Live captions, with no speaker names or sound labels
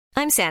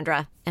I'm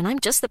Sandra, and I'm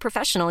just the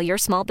professional your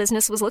small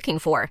business was looking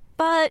for.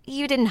 But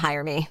you didn't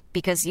hire me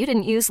because you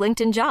didn't use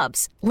LinkedIn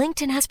Jobs.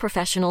 LinkedIn has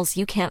professionals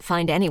you can't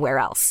find anywhere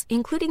else,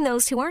 including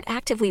those who aren't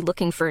actively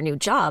looking for a new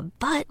job,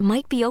 but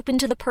might be open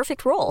to the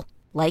perfect role,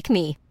 like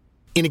me.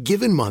 In a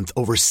given month,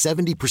 over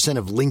 70%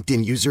 of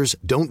LinkedIn users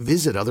don't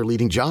visit other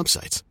leading job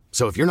sites.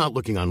 So if you're not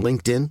looking on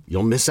LinkedIn,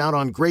 you'll miss out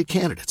on great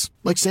candidates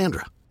like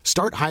Sandra.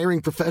 Start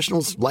hiring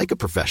professionals like a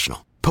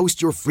professional.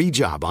 Post your free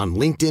job on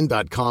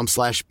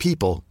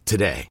linkedin.com/people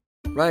today.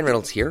 Ryan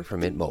Reynolds here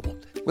from Mint Mobile.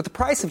 With the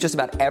price of just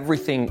about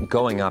everything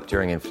going up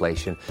during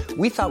inflation,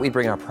 we thought we'd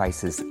bring our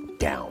prices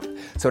down.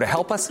 So to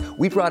help us,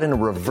 we brought in a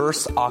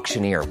reverse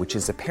auctioneer, which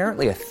is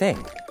apparently a thing.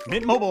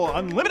 Mint Mobile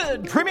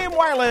Unlimited Premium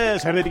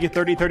Wireless. How to get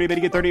 30, 30, bit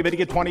to get 30, bit to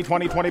get 20,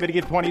 20, 20, bit to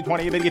get 20,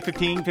 20, bit to get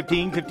 15,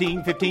 15,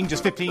 15, 15,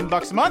 just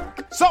 $15 a month?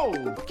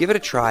 Sold! Give it a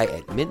try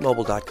at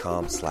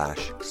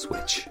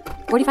mintmobile.com/switch.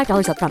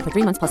 $45 up front for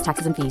 3 months plus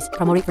taxes and fees.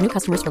 Promo rate for new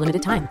customers for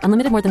limited time.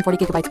 Unlimited more than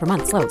 40 gigabytes per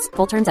month. Slows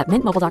full terms at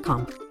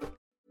mintmobile.com.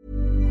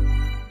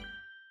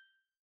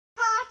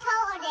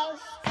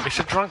 It's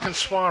a drunken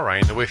soiree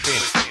in the within.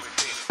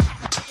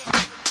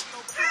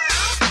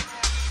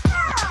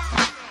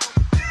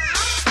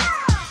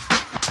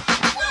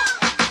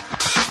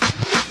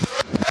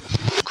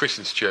 Chris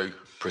and Stu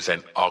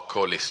present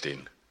Hardcore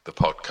Listing, the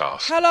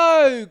podcast.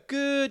 Hello,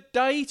 good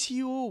day to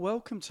you all.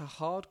 Welcome to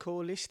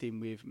Hardcore Listing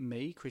with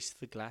me,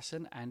 Christopher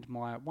Glasson, and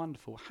my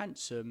wonderful,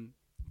 handsome,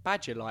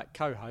 badger-like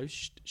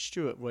co-host,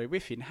 Stuart Roy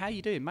Whiffin. How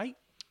you doing, mate?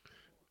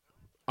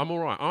 I'm all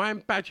right. I am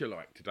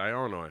badger-like today,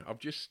 aren't I? I've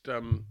just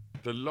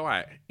the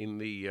light in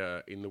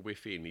the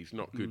within is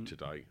not good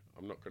today.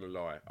 I'm not going to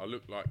lie. I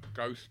look like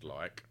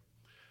ghost-like,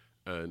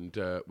 and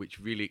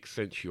which really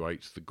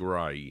accentuates the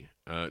grey.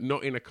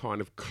 Not in a kind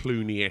of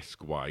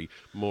Clooney-esque way,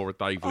 more a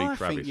Dave Lee Travis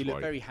way. I think you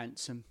look very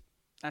handsome.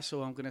 That's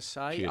all I'm going to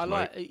say. Cheers, I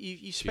like mate.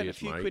 you spent Cheers, a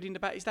few mate. quid in the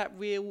back. Is that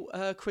real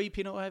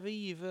creeping or whatever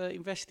you've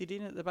invested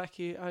in at the back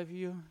over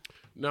your?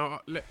 No,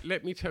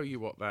 let me tell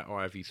you what that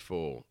Ivy's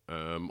for.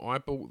 I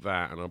bought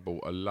that, and I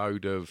bought a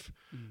load of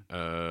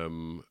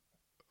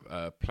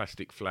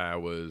plastic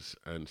flowers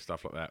and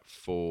stuff like that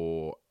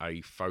for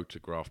a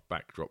photograph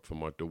backdrop for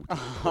my daughter's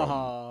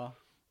prom.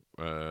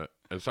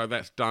 And so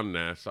that's done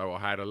now. So I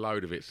had a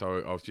load of it.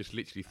 So I was just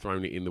literally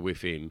throwing it in the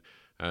within,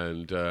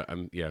 and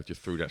yeah,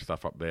 just threw that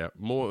stuff up there.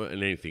 More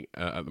than anything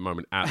at the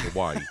moment, out the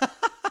way.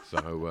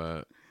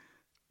 So,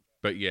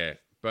 but yeah.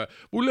 But,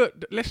 well,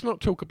 look, let's not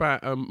talk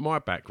about my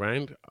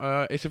background.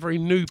 It's a very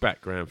new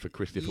background for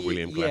Christopher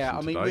William Glasson Yeah,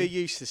 I mean, today. we're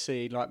used to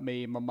seeing, like,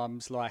 me and my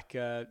mum's, like,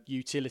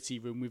 utility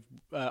room with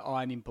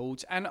ironing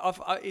boards. And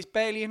it's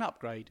barely an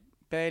upgrade.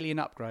 Barely an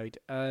upgrade.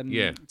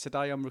 Yeah.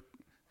 Today I'm...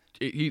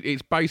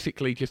 It's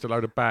basically just a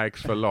load of bags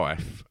for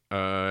life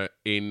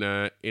in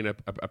a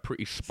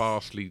pretty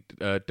sparsely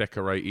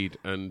decorated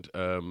and...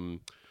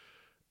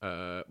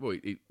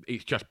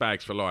 it's just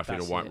bags for life in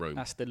a white room.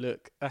 That's the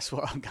look. That's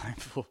what I'm going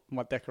for.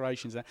 My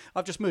decorations there.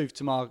 I've just moved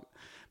to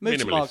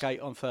Margate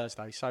on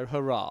Thursday, so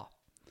hurrah!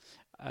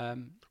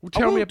 Well,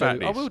 tell me about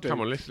this. I will do. Come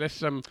on, let's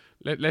tell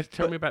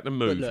me about the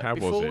move. Look, How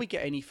was before it? we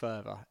get any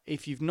further,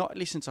 if you've not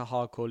listened to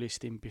Hardcore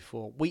Listing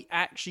before, we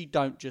actually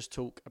don't just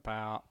talk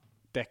about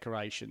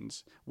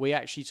decorations. We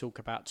actually talk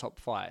about top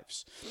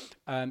fives.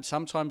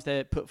 Sometimes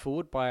they're put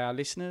forward by our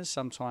listeners.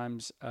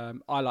 Sometimes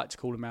I like to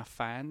call them our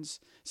fans.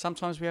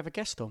 Sometimes we have a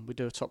guest on. We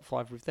do a top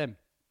five with them.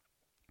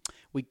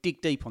 We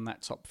dig deep on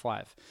that top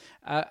five.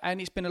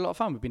 And it's been a lot of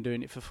fun. We've been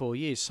doing it for 4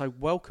 years. So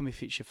welcome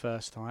if it's your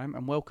first time,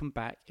 and welcome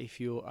back if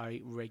you're a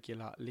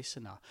regular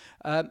listener.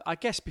 I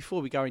guess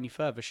before we go any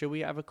further, shall we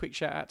have a quick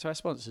shout out to our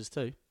sponsors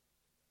too?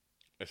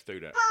 Let's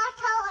do that.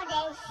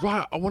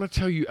 Right, I want to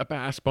tell you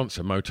about our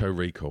sponsor, Moto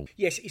Recall.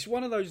 Yes, it's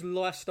one of those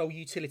lifestyle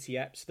utility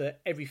apps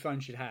that every phone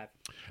should have.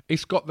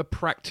 It's got the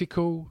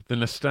practical, the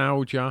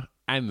nostalgia,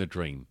 and the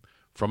dream.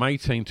 From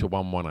 18 to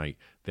 118,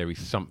 there is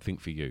something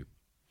for you.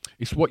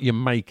 It's what you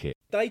make it.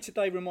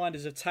 Day-to-day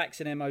reminders of tax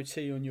and MOT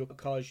on your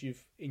cars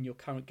you've in your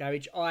current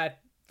garage. I,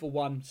 for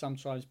one,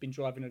 sometimes been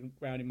driving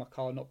around in my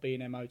car not being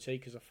MOT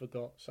because I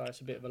forgot. So it's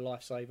a bit of a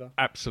lifesaver.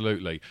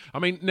 Absolutely. I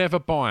mean, never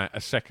buy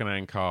a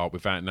second-hand car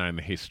without knowing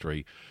the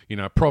history. You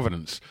know,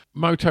 provenance.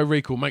 Moto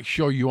Recall makes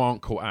sure you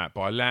aren't caught out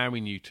by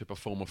allowing you to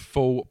perform a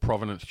full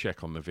provenance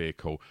check on the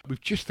vehicle.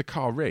 With just the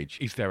car reg,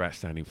 is there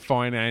outstanding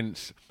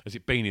finance? Has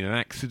it been in an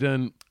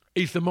accident?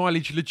 Is the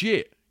mileage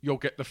legit? You'll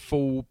get the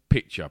full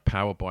picture,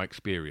 powered by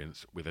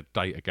experience, with a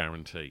data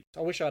guarantee.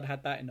 I wish I'd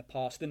had that in the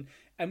past. And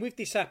with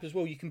this app as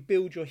well, you can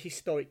build your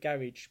historic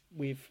garage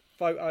with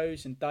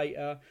photos and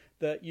data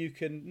that you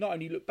can not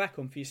only look back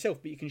on for yourself,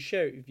 but you can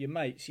share it with your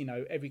mates. You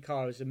know, every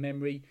car is a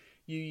memory.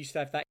 You used to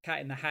have that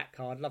Cat in the Hat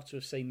car. I'd love to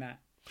have seen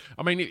that.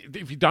 I mean,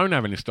 if you don't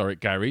have an historic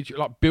garage,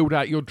 like, build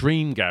out your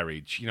dream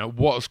garage. You know,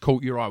 what has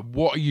caught your eye?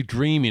 What are you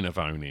dreaming of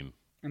owning?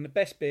 And the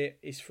best bit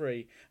is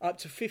free. Up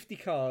to 50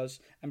 cars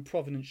and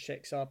provenance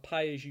checks are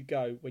pay as you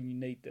go when you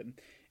need them.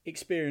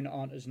 Experian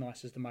aren't as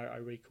nice as the Moto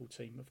Recall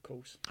team, of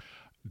course.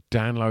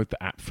 Download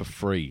the app for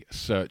free.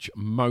 Search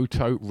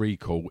Moto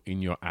Recall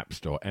in your app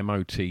store.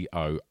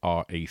 MOTORECALL.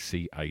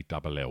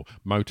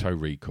 Moto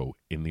Recall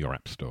in your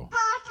app store.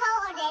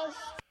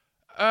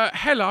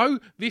 Hello,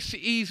 this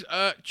is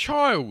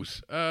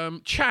Charles,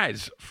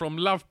 Chaz from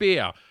Love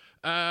Beer.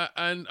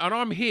 And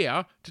I'm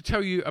here to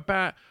tell you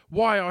about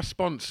why I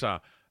sponsor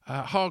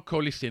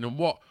Hardcore Listening and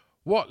what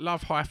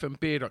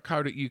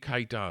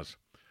love-beer.co.uk does.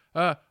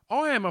 I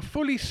am a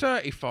fully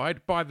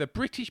certified by the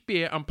British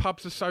Beer and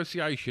Pubs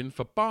Association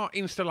for bar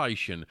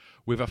installation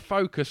with a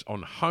focus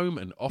on home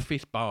and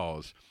office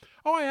bars.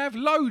 I have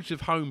loads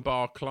of home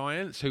bar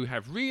clients who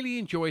have really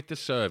enjoyed the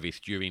service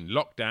during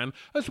lockdown,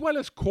 as well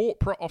as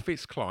corporate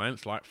office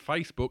clients like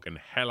Facebook and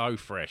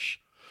HelloFresh.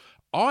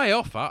 I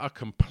offer a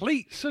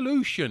complete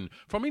solution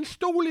from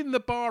installing the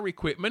bar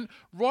equipment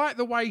right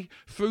the way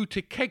through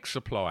to keg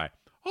supply.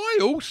 I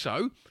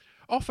also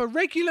offer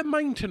regular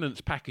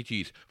maintenance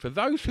packages for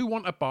those who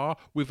want a bar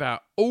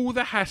without all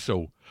the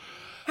hassle.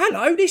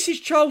 Hello, this is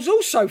Charles,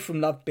 also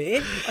from Love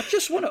Beer. I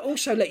just want to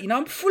also let you know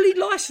I'm fully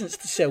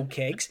licensed to sell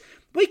kegs.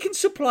 We can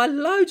supply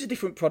loads of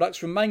different products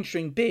from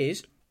mainstream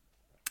beers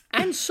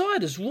and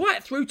ciders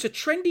right through to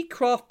trendy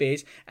craft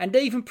beers and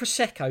even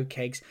Prosecco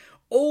kegs,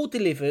 all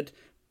delivered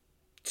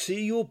to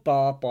your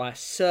bar by a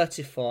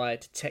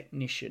certified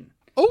technician.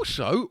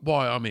 Also,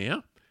 while I'm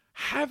here,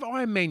 have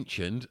I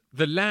mentioned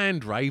the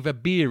Land Rover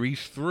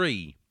Beeries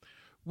 3,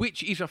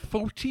 which is a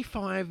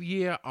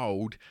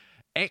 45-year-old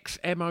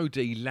ex-MOD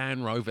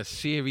Land Rover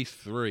Series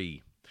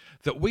 3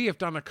 that we have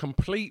done a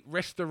complete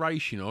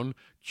restoration on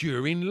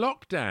during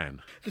lockdown.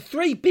 The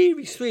 3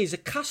 Beeries 3 is a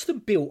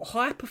custom-built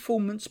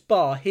high-performance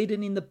bar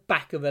hidden in the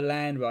back of a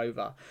Land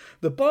Rover.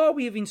 The bar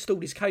we have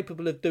installed is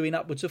capable of doing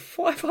upwards of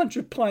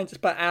 500 pints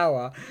per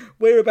hour.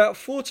 We're about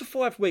 4 to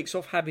 5 weeks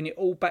off having it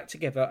all back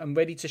together and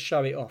ready to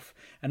show it off.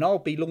 And I'll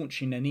be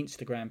launching an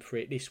Instagram for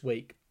it this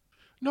week.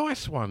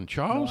 Nice one,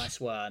 Charles. Nice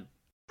one.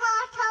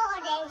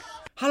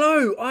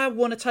 Hello, I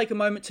want to take a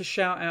moment to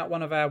shout out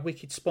one of our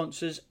wicked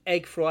sponsors,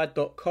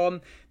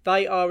 eggfried.com.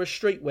 They are a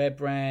streetwear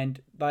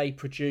brand. They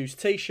produce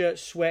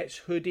t-shirts,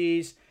 sweats,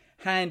 hoodies,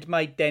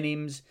 handmade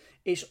denims.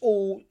 It's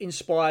all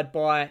inspired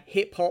by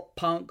hip-hop,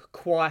 punk,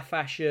 choir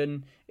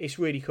fashion. It's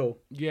really cool.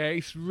 Yeah,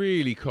 it's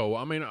really cool.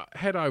 I mean,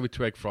 head over to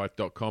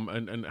eggfried.com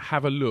and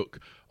have a look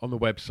on the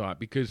website,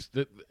 because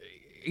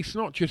it's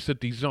not just the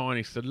design,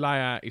 it's the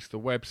layout, it's the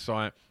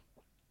website.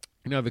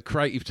 You know, the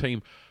creative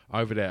team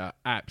over there are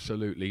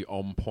absolutely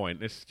on point.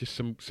 There's just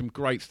some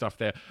great stuff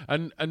there.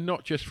 And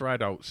not just for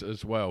adults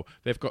as well.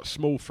 They've got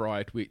Small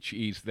Fried, which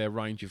is their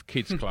range of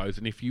kids' clothes.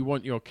 And if you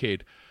want your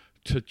kid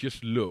to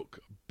just look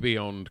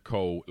beyond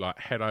cool, like,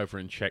 head over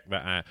and check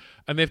that out.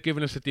 And they've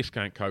given us a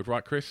discount code,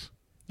 right, Chris?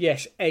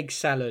 Yes, egg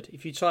salad.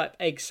 If you type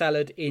egg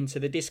salad into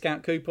the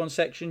discount coupon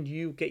section,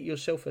 you get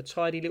yourself a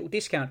tidy little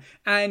discount.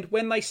 And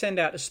when they send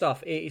out the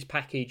stuff, it is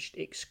packaged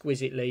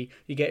exquisitely.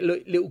 You get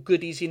little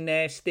goodies in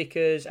there,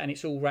 stickers, and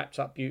it's all wrapped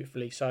up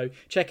beautifully. So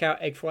check out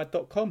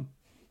eggfried.com.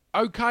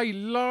 Okay,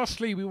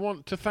 lastly, we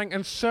want to thank,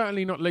 and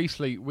certainly not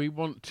leastly, we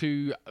want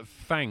to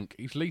thank...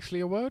 Is leastly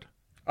a word?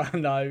 Oh,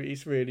 no,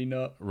 it's really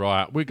not.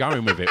 Right, we're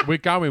going with it. We're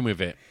going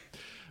with it.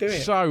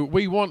 So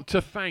we want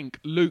to thank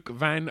Luke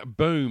Van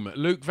Boom.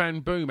 Luke Van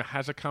Boom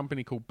has a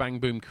company called Bang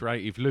Boom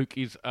Creative. Luke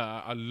is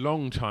a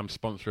long-time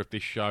sponsor of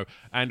this show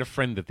and a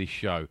friend of this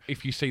show.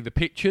 If you see the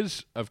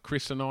pictures of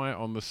Chris and I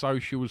on the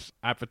socials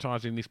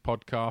advertising this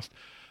podcast,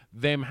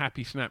 them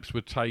happy snaps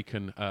were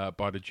taken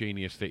by the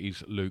genius that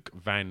is Luke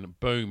Van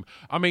Boom.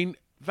 I mean,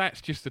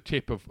 that's just the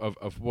tip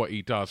of what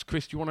he does.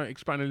 Chris, do you want to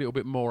explain a little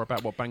bit more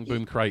about what Bang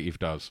Boom Creative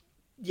does?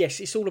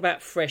 Yes, it's all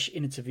about fresh,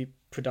 innovative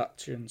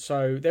production.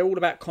 So they're all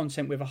about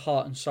content with a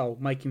heart and soul,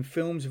 making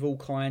films of all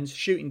kinds,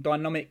 shooting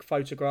dynamic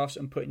photographs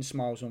and putting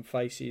smiles on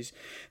faces.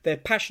 They're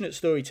passionate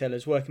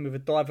storytellers working with a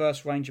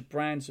diverse range of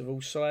brands of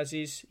all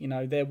sizes. You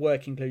know, their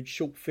work includes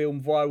short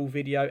film, viral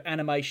video,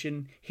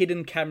 animation,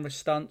 hidden camera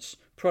stunts,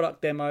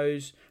 product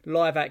demos,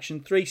 live action,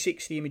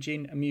 360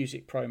 imaging and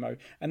music promo.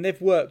 And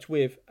they've worked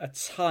with a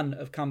ton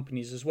of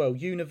companies as well.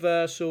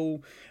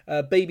 Universal,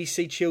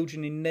 BBC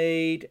Children in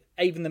Need,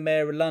 even the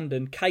Mayor of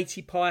London,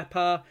 Katie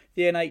Piper,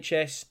 the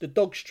NHS, the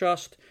Dogs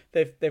Trust.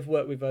 They've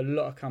worked with a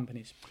lot of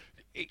companies.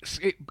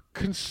 It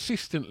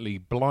consistently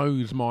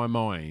blows my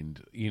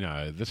mind, you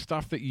know, the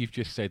stuff that you've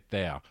just said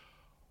there.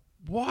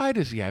 Why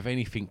does he have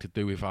anything to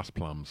do with us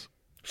plums?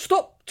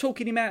 Stop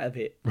talking him out of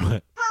it.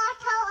 Right.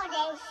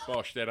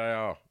 Gosh, there they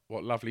are.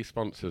 What lovely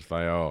sponsors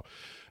they are.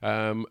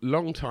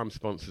 Long-time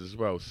sponsors as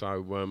well.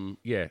 So,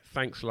 yeah,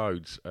 thanks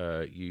loads,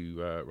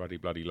 you ruddy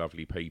bloody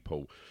lovely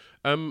people.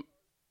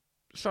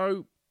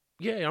 So,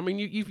 yeah, I mean,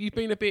 you've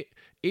been a bit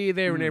here,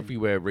 there and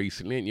everywhere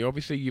recently, haven't you?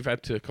 Obviously, you've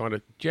had to kind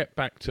of jet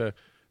back to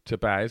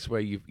Baz, where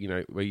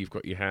you've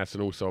got your house,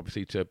 and also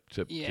obviously to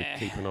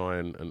keep an eye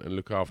and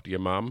look after your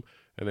mum.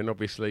 And then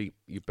obviously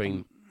you've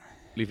been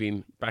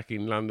living back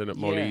in London at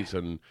Molly's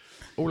and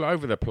all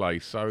over the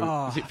place. So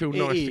does it feel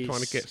nice to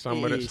kind of get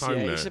somewhere that's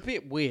home now? It's a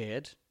bit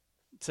weird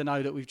to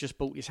know that we've just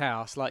bought this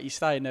house. Like, you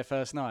stay in there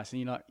first night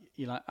and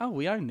you're like, oh,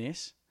 we own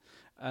this.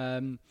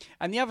 And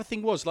the other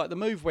thing was, like, the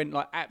move went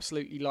like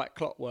absolutely like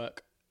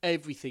clockwork.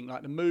 Everything,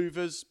 like the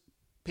movers,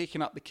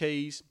 picking up the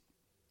keys,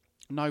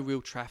 no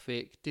real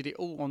traffic, did it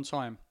all on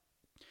time.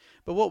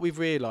 But what we've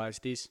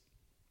realised is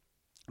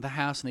the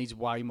house needs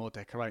way more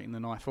decorating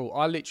than I thought.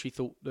 I literally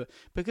thought that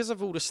because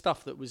of all the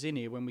stuff that was in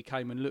here when we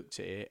came and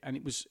looked at it,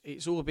 and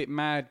it's all a bit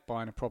mad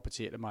buying a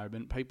property at the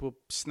moment. People are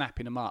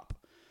snapping them up.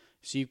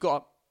 So you've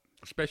got...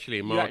 Especially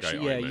in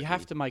Margate, you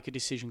have to make a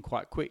decision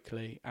quite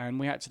quickly. And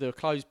we had to do a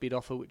closed bid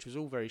offer, which was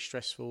all very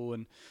stressful.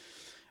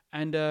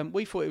 And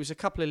we thought it was a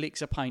couple of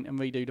licks of paint and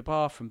redo the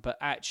bathroom, but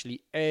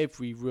actually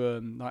every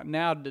room, like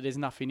now that there's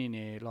nothing in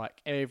here, like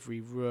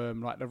every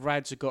room, like the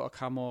rads have got to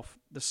come off,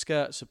 the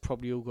skirts have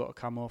probably all got to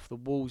come off, the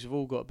walls have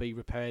all got to be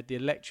repaired, the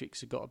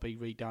electrics have got to be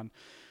redone.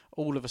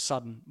 All of a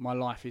sudden, my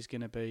life is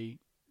going to be...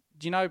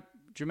 Do you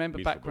remember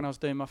miserable. Back when I was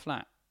doing my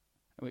flat,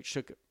 which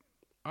took...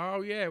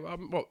 Oh, yeah.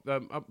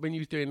 When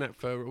you was doing that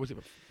for, was it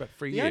about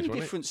 3 The years, only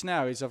wasn't difference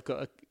now is I've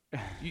got a...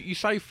 You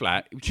say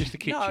flat, it was just the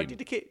kitchen. No, I did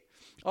the kitchen.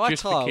 I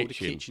Just the tiled the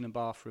kitchen. kitchen and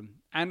bathroom,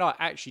 and I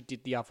actually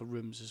did the other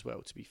rooms as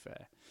well, to be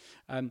fair.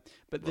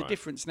 But the Right.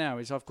 difference now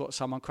is I've got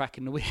someone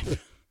cracking the whip.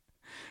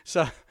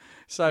 so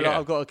like, Yeah.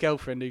 I've got a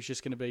girlfriend who's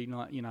just going to be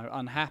like,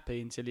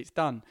 unhappy until it's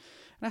done.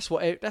 And that's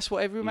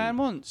what every man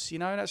wants,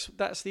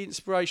 That's the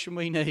inspiration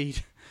we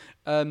need.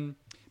 But I might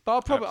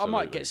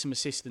Absolutely. get some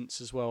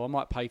assistance as well. I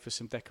might pay for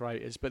some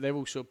decorators, but they're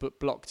all sort of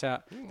blocked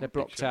out. They're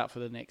blocked out for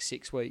the next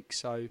 6 weeks,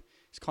 so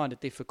it's kind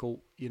of difficult,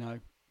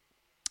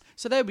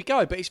 So there we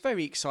go, but it's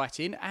very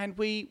exciting, and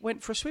we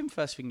went for a swim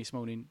first thing this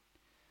morning.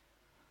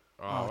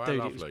 Oh, how dude,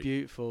 lovely. it was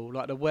beautiful,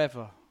 like the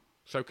weather.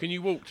 So can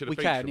you walk to the We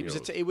beach can. from It was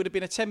yours? it would have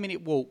been a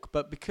 10-minute walk,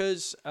 but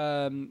because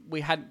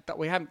we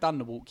haven't done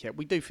the walk yet,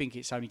 we do think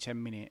it's only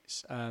 10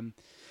 minutes.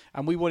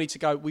 And we wanted to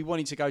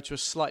go to a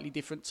slightly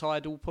different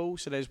tidal pool.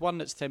 So there's one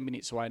that's 10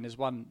 minutes away, and there's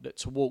one that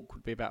to walk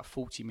would be about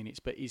 40 minutes,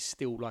 but is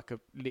still like a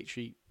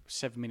literally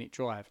 7-minute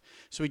drive.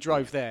 So we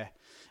drove there,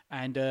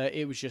 and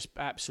it was just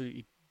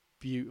absolutely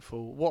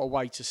beautiful. What a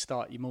way to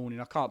start your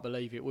morning. I can't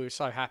believe it. We were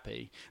so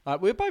happy.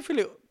 Like, we were both a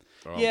little...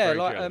 Oh, I'm yeah, very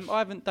like jealous. I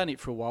haven't done it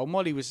for a while.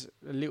 Molly was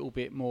a little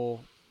bit more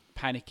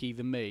panicky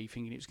than me,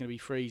 thinking it was going to be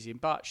freezing,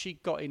 but she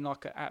got in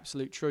like an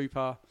absolute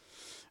trooper.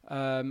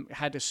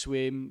 Had a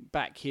swim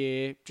back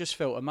here, just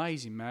felt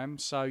amazing, man.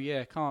 So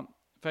yeah,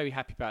 very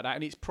happy about that.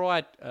 And it's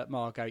Pride at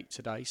Margate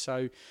today,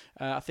 so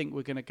I think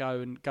we're going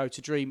to go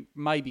to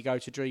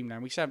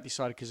Dreamland. We haven't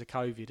decided because of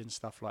COVID and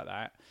stuff like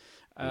that.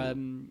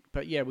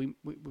 But yeah, we're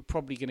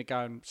probably going to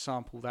go and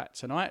sample that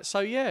tonight. So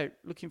yeah,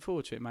 looking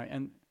forward to it, mate.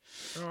 And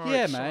Oh,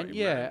 yeah, exciting, man.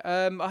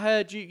 Yeah, I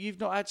heard you've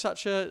not had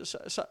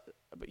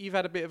you've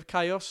had a bit of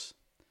chaos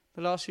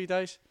the last few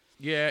days.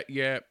 Yeah.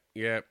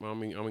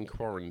 I'm in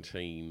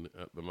quarantine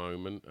at the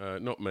moment.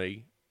 Not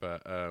me,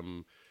 but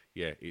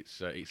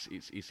it's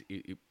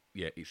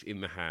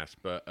in the house.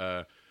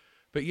 But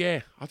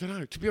yeah, I don't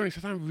know. To be honest,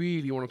 I don't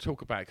really want to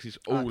talk about it because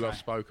it's all I've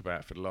spoke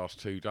about for the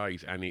last 2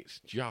 days, and it's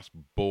just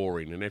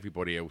boring. And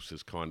everybody else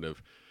has kind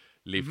of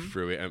lived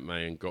through it, haven't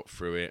they, and got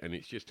through it. And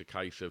it's just a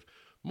case of,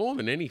 more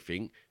than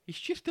anything, it's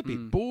just a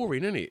bit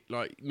boring, isn't it?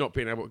 Like, not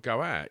being able to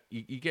go out.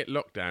 You get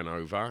lockdown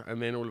over, and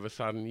then all of a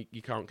sudden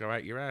you can't go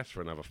out your house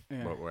for another,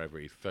 whatever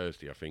it is,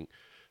 Thursday, I think.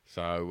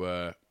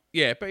 So,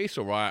 but it's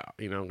all right.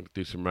 I'm going to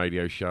do some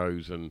radio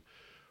shows and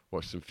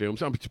watch some films.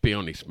 To be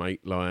honest,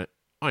 mate, like,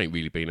 I ain't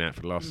really been out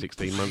for the last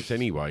 16 months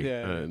anyway.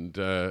 Yeah. And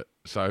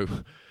so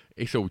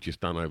it's all just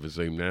done over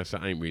Zoom now, so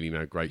it ain't really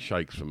no great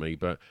shakes for me.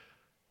 But,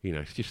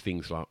 it's just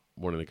things like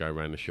wanting to go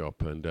around the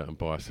shop and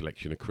buy a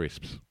selection of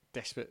crisps.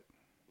 Desperate.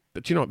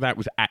 But do you know what? That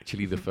was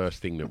actually the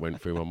first thing that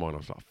went through my mind. I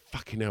was like,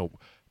 fucking hell,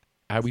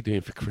 how are we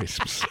doing for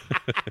crisps?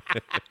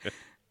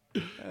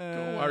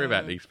 Don't worry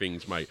about these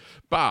things, mate.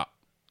 But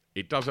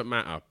it doesn't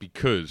matter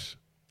because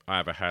I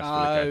have a house full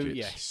of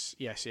gadgets.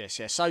 Yes.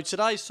 So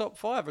today's top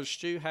 5, as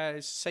Stu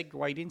has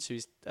segued into,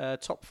 is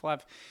top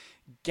 5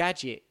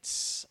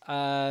 gadgets.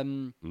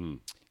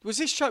 Was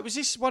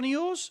this one of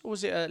yours, or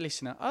was it a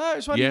listener? Oh, it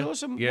was one of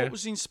yours. And what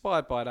was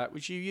inspired by that?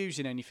 Was you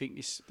using anything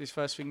this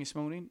first thing this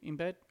morning in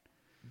bed?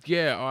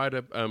 Yeah, I had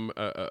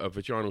a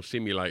vaginal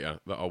simulator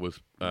that I was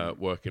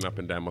working up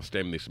and down my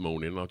stem this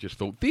morning, and I just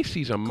thought, this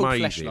is Called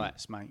amazing.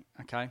 fleshlights, mate.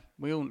 Okay,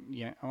 we all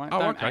all right. Oh,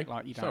 Don't okay. act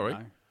like you don't Sorry.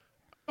 know.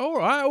 All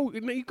right,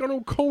 you've gone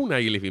all cool now.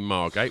 You live in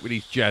Margate with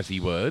these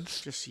jazzy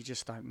words. You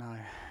just don't know.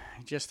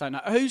 You just don't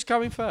know. Who's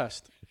going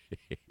first?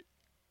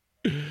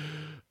 Vibrator.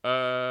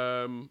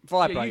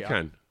 Yeah, you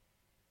can.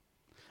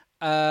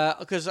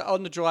 Because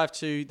on the drive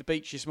to the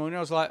beach this morning, I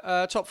was like,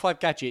 top 5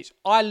 gadgets.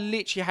 I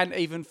literally hadn't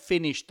even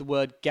finished the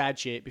word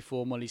gadget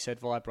before Molly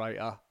said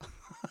vibrator.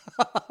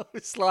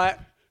 It's like...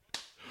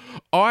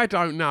 I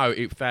don't know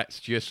if that's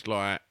just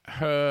like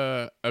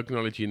her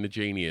acknowledging the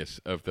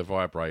genius of the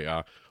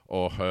vibrator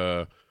or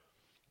her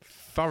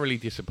thoroughly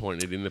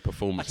disappointed in the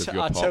performance of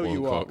your I pop tell on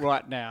you what, cock.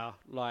 right now,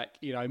 like,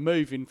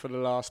 moving for the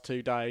last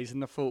 2 days,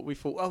 and we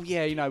thought, oh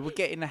yeah, we'll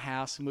get in the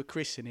house and we'll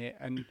christen it,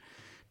 and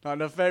like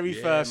the very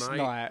first mate.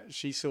 night,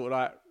 she sort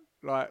of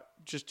like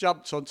just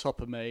jumped on top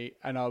of me,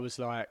 and I was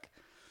like,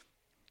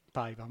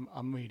 babe,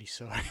 I'm really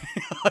sorry.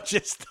 I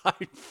just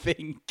don't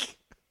think.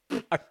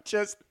 I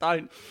just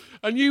don't.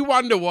 And you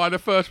wonder why the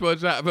first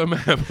words out of her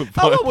mouth were vibrator.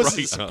 Oh, I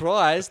wasn't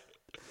surprised.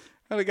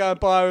 I'm going to go and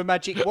buy her a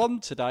magic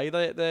wand today.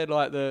 They're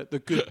like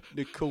the good,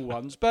 the cool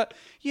ones. But,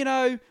 you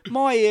know,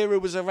 my era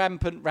was a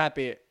rampant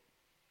rabbit.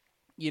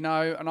 You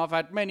know, and I've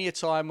had many a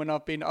time when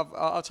I've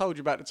told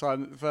you about the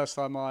time that the first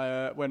time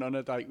I went on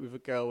a date with a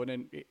girl and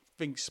then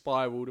things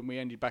spiraled and we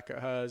ended back at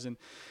hers and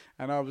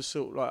I was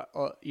sort of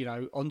like, you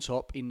know, on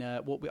top in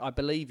what I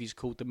believe is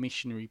called the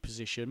missionary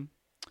position.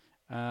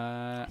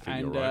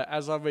 And right.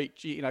 As I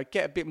reach, you know,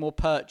 get a bit more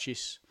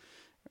purchase,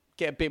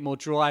 get a bit more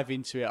drive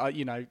into it,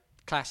 you know,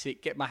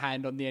 classic, get my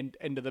hand on the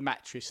end of the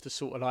mattress to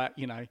sort of like,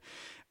 you know,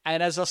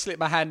 and as I slipped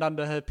my hand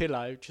under her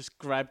pillow, just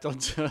grabbed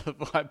onto her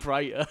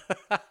vibrator.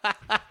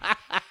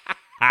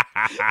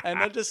 And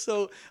I just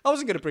thought, I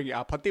wasn't going to bring it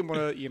up. I didn't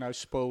want to, you know,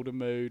 spoil the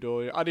mood,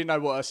 or I didn't know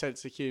what her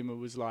sense of humour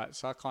was like.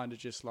 So I kind of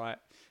just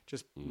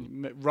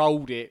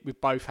rolled it with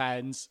both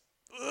hands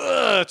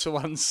to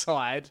one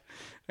side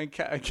and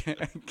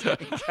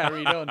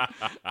carried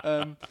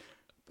on.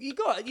 You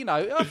got, you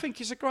know, I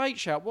think it's a great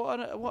shout. What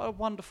a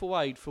wonderful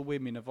aid for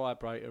women, a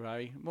vibrator,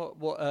 eh?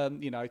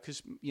 You know,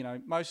 because, you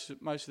know, most of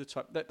the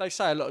time, they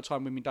say a lot of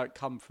time women don't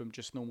come from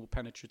just normal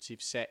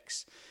penetrative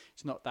sex.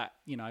 It's not that,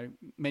 you know,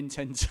 men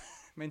tend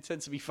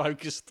to be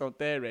focused on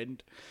their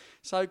end.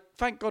 So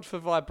thank God for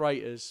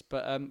vibrators,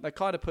 but they're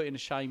kind of putting a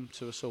shame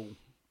to us all.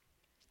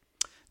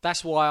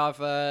 That's why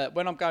I've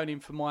when I'm going in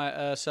for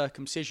my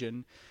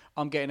circumcision,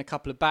 I'm getting a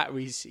couple of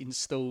batteries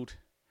installed.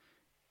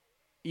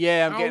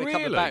 Yeah, I'm getting a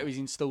couple of batteries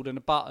installed and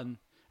a button,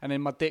 and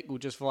then my dick will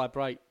just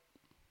vibrate.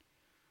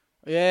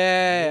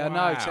 Yeah, wow.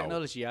 I know,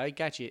 technology, eh?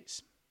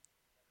 Gadgets.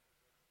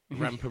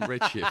 Rampant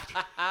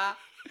redshift.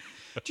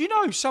 Do you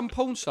know some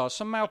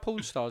male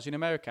porn stars in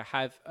America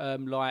have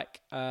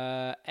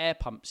air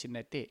pumps in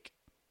their dick?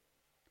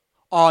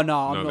 Oh, no,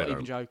 I'm not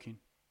even joking.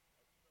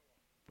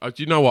 Do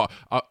you know what?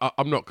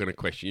 I'm not going to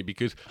question you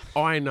because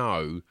I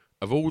know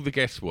of all the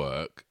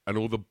guesswork and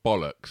all the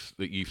bollocks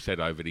that you've said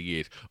over the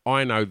years,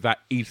 I know that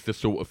is the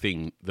sort of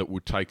thing that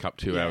would take up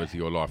 2 hours of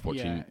your life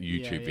watching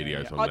YouTube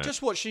videos on that. I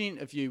just watched an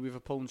interview with a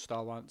porn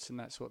star once, and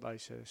that's what they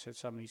said. Said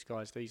some of these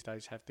guys these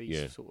days have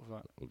these sort of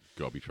like...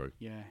 Got to be true.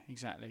 Yeah,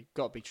 exactly.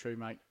 Got to be true,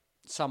 mate.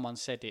 Someone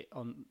said it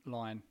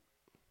online.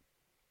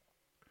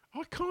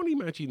 I can't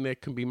imagine there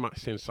can be much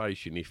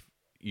sensation if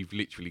you've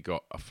literally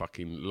got a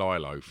fucking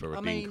lilo for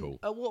a dinkle.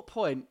 At what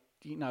point,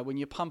 you know, when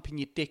you're pumping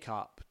your dick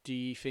up, do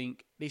you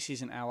think, this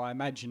isn't how I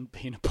imagined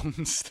being a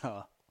porn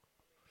star?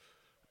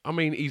 I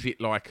mean, is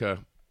it like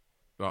a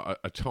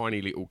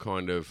tiny little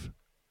kind of,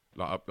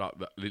 like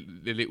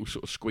the little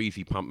sort of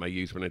squeezy pump they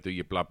use when they do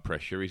your blood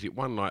pressure? Is it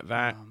one like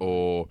that,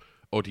 or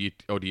do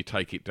you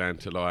take it down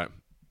to like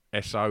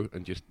SO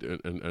and just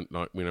and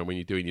like, you know, when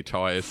you're doing your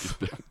tyres,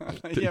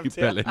 just do your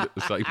belly at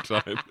the same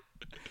time?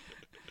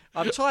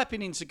 I'm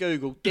typing into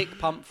Google dick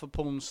pump for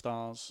porn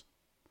stars.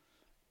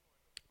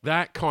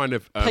 That kind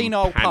of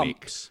penile panic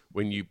pumps.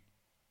 When you...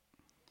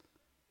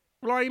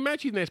 Well, I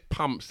imagine there's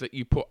pumps that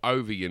you put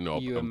over your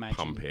knob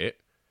pump it.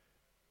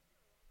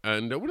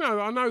 And, well, no,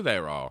 I know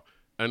there are.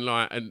 And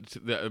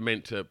that are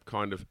meant to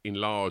kind of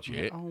enlarge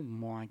it. Oh,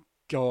 my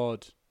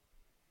God.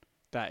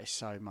 That is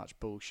so much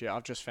bullshit.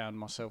 I've just found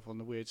myself on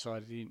the weird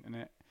side of the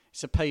internet.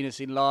 It's a penis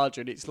enlarger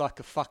and it's like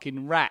a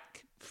fucking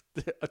rack.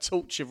 A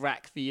torture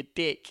rack for your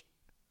dick.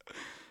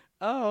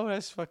 Oh,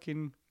 that's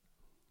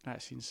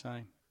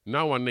insane.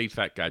 No one needs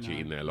that gadget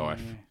in their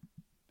life.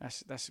 Yeah.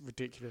 That's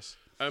ridiculous.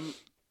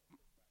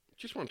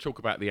 Just want to talk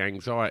about the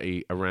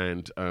anxiety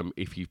around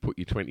if you put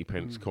your 20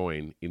 pence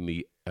coin in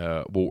the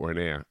water and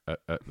air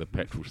at the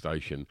petrol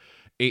station.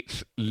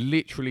 It's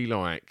literally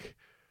like...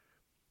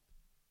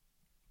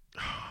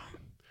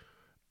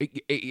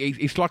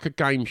 It's like a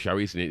game show,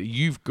 isn't it?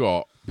 You've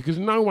got... Because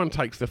no one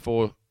takes the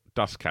 4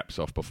 dust caps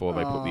off before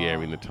they put the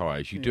air in the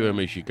tyres. You do them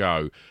as you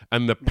go.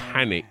 And the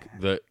panic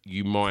that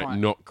you might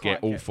not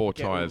get all 4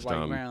 tyres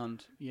done.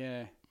 Round.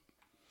 Yeah.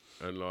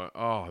 And like,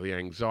 the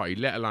anxiety,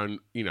 let alone,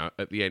 you know,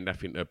 at the end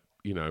having to,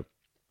 you know,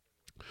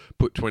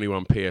 put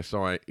 21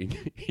 PSI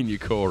in your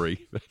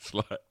Corey. That's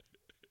like...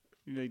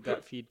 You need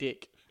that for your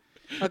dick.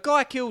 A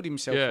guy killed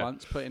himself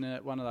once putting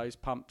one of those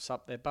pumps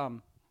up their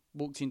bum.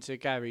 Walked into a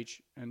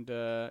garage and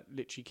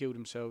literally killed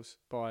themselves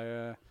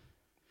by...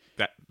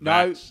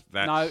 That's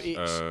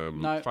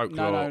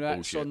folklore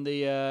bullshit. On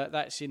the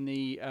that's in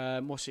the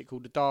what's it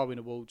called, the Darwin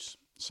Awards.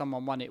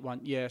 Someone won it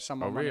one year.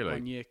 Won it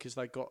 1 year because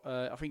they got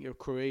I think they were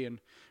Korean,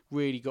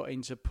 really got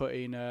into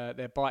putting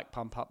their bike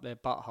pump up their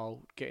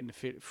butthole, getting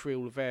the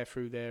thrill of air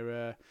through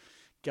their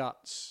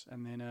guts,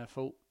 and then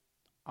thought,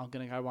 I'm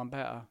gonna go one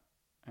better,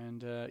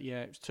 and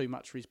it was too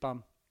much for his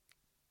bum.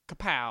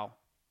 Kapow!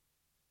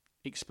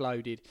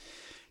 Exploded.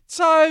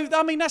 So,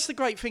 I mean, that's the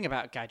great thing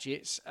about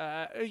gadgets.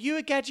 Are you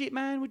a gadget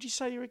man? Would you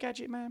say you're a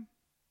gadget man?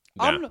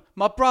 Nah.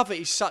 My brother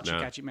is such a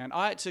gadget man.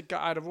 I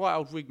had a right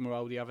old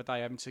rigmarole the other day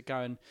having to go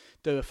and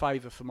do a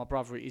favour for my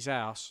brother at his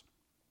house.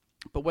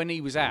 But when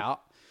he was out,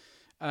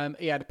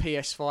 He had a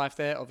PS5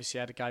 there, obviously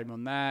had a game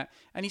on that.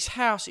 And his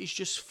house is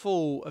just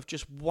full of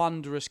just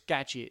wondrous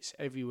gadgets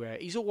everywhere.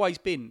 He's always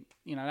been,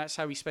 that's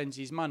how he spends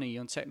his money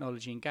on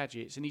technology and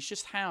gadgets. And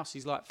his house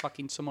is like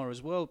fucking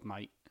tomorrow's world,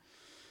 mate.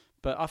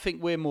 But I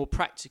think we're more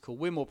practical.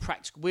 We're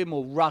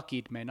more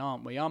rugged men,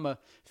 aren't we? I'm the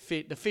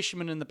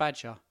fisherman and the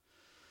badger.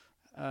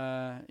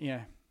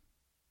 Yeah.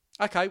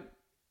 Okay.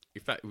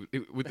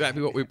 Would that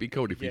be what we'd be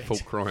called if we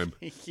fought crime?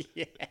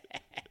 Yeah.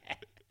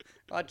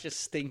 I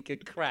just stink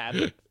of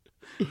crab.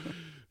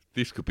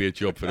 This could be a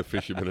job for the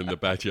fisherman and the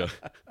badger.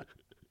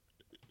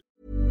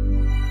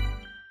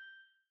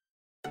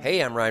 Hey,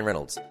 I'm Ryan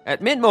Reynolds.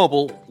 At Mint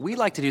Mobile, we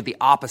like to do the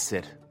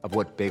opposite of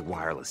what Big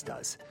Wireless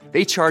does.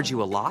 They charge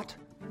you a lot,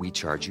 we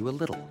charge you a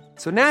little.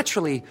 So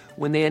naturally,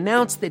 when they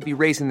announced they'd be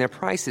raising their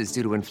prices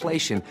due to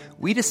inflation,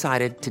 we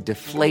decided to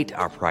deflate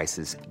our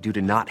prices due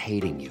to not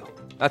hating you.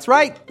 That's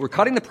right. We're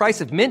cutting the price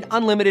of Mint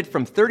Unlimited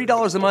from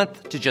 $30 a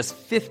month to just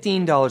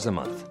 $15 a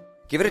month.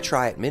 Give it a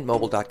try at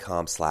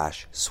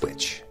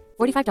mintmobile.com/switch.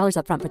 $45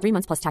 up front for 3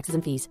 months plus taxes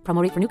and fees.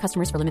 Promo rate for new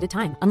customers for limited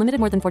time. Unlimited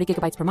more than 40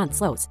 gigabytes per month.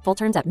 Slows full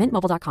terms at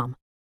mintmobile.com.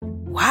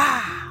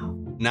 Wow.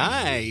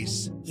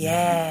 Nice.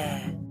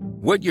 Yeah.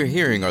 What you're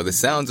hearing are the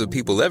sounds of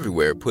people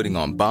everywhere putting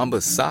on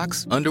Bombas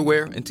socks,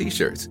 underwear, and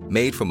T-shirts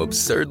made from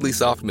absurdly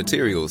soft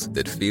materials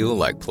that feel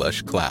like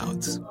plush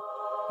clouds.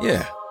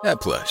 Yeah, that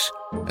plush.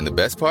 And the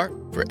best part?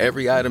 For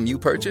every item you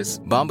purchase,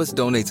 Bombas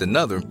donates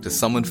another to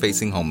someone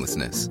facing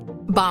homelessness.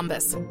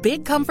 Bombas.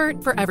 Big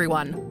comfort for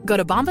everyone. Go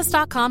to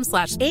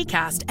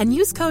bombas.com/ACAST and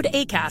use code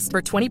ACAST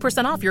for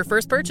 20% off your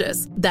first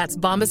purchase. That's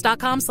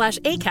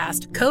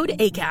bombas.com/ACAST. Code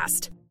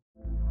ACAST.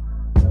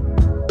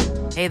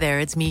 Hey there,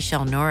 it's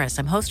Michelle Norris.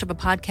 I'm host of a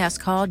podcast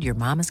called Your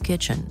Mama's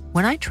Kitchen.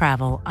 When I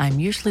travel, I'm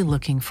usually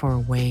looking for a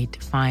way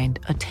to find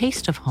a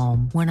taste of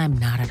home when I'm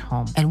not at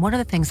home. And one of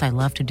the things I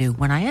love to do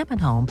when I am at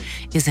home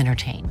is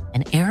entertain.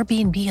 And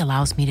Airbnb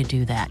allows me to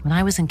do that. When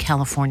I was in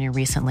California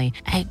recently,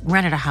 I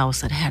rented a house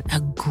that had a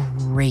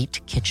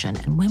great kitchen.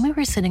 And when we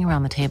were sitting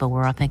around the table, we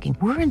were all thinking,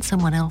 we're in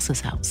someone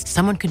else's house.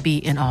 Someone could be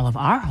in all of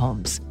our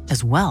homes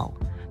as well.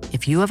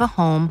 If you have a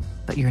home,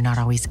 but you're not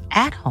always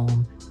at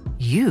home,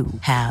 you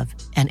have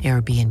an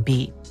Airbnb.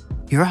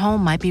 Your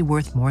home might be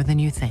worth more than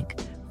you think.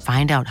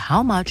 Find out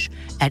how much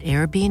at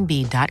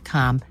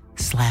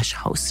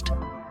airbnb.com/host.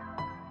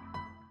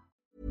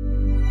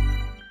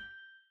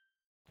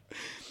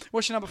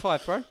 What's your number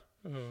 5, bro?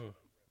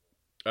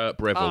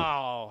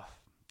 Breville.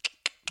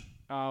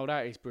 Oh,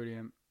 that is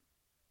brilliant.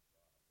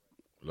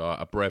 Like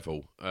a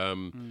Breville. I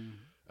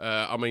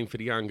mean, for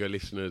the younger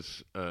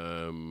listeners,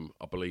 I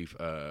believe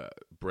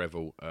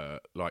Breville,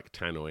 like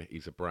Tannoy,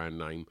 is a brand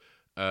name.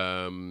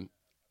 A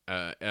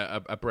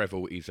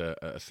Breville is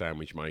a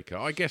sandwich maker.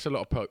 I guess a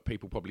lot of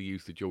people probably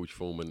use the George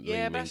Foreman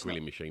lean mean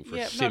grilling machine for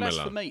a similar.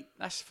 That's for meat.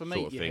 That's for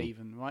meat, you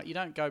heathen, right? You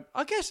don't go.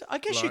 I guess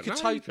like, you could do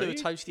a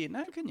toasty in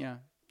that, couldn't you?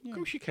 Yeah. Of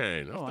course you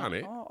can. I've done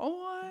it.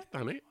 I've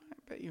done it. I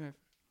bet you have.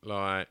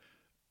 Like,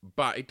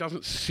 but it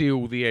doesn't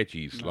seal the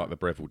edges like the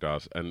Breville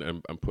does,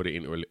 and put it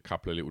into a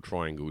couple of little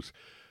triangles.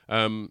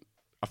 I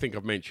think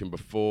I've mentioned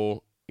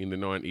before. In the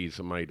 90s,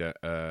 I made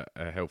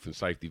a health and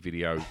safety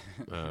video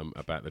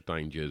about the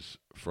dangers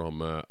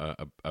from a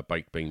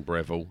baked bean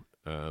Breville.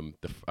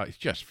 It's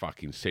just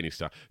fucking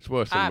sinister. It's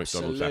worse than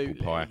McDonald's apple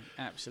pie.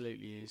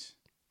 Absolutely is.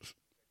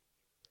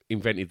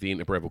 Invented the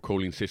inter-Breville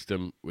cooling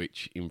system,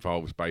 which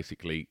involves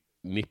basically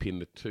nipping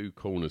the two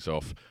corners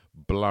off,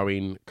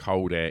 blowing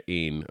cold air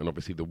in, and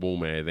obviously the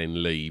warm air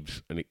then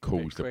leaves, and it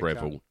cools the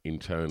Breville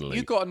internally.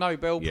 You got a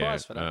Nobel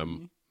Prize for that,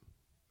 didn't you?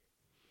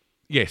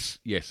 Yes,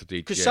 I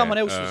did. Because someone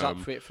else was up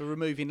for it for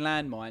removing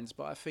landmines,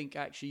 but I think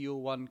actually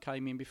your one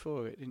came in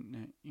before it, didn't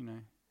it? Yeah.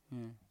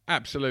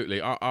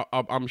 Absolutely.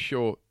 I'm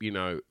sure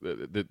the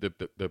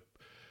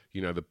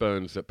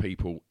burns that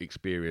people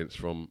experience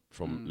from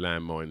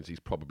landmines is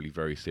probably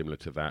very similar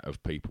to that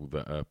of people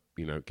that are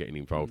getting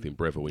involved in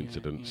Breville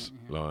incidents.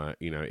 Like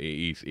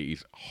it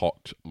is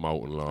hot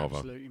molten lava.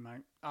 Absolutely,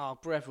 mate. Oh,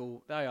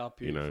 Breville, they are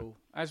beautiful.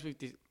 As we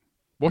did.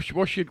 What's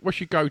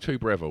your go-to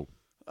Breville?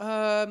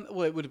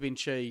 Well, it would have been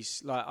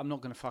cheese. Like, I'm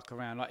not going to fuck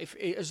around. Like,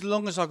 as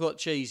long as I got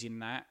cheese in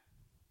that,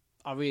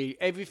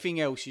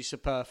 everything else is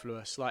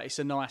superfluous. Like, it's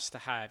a nice to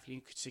have.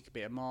 You could stick a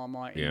bit of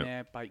Marmite in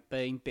there, baked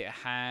bean, bit of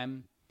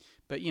ham,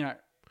 but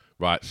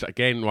Right. So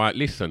again, right.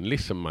 Listen,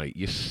 mate.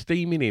 You're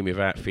steaming in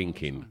without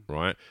thinking.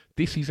 Right.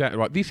 This is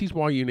right. This is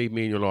why you need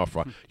me in your life.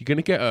 Right. You're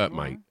gonna get hurt,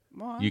 mate.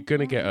 You're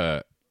gonna get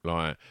hurt.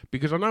 Like,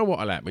 because I know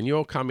what'll happen.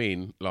 You'll come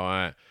in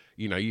like.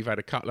 You've had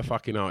a couple of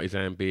fucking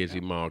artisan beers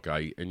in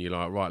Margate, and you're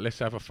like, right, let's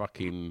have a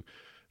fucking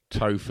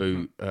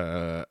tofu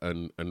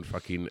and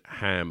fucking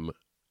ham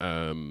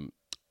Breville.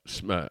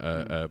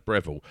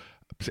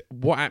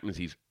 What happens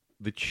is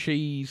the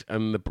cheese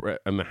and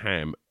the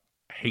ham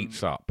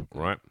heats up,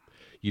 right?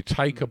 You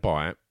take a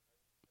bite,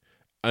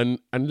 and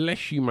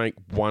unless you make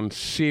one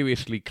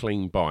seriously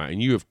clean bite,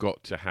 and you have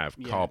got to have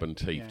carbon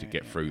teeth to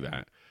get through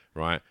that,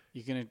 right?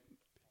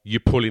 You're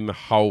pulling the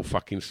whole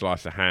fucking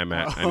slice of ham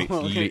out, and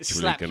it's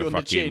literally going to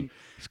fucking...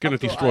 It's going to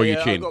destroy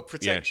your chin. I've got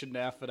protection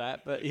now for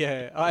that, but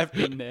yeah, I have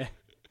been there.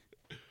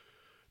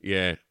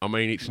 Yeah, I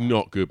mean, it's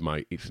not good,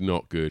 mate. It's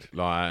not good.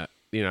 Like,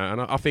 you know,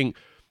 and I think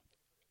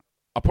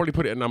I'll probably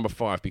put it at number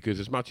 5 because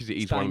as much as it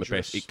is one of the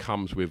best, it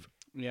comes with.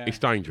 Yeah, it's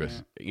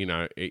dangerous.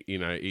 Yeah.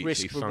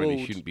 It's something reward.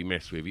 that shouldn't be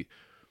messed with.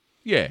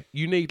 Yeah,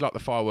 you need like the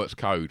fireworks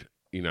code.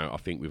 You know, I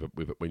think with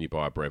when you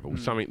buy a Breville,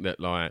 something that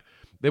like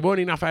there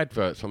weren't enough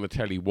adverts on the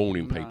telly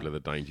warning people of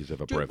the dangers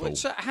of a Breville.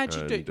 So how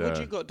do you do? What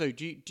do you got to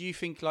do? Do you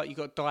think like you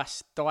got to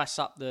dice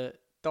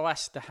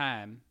the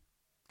ham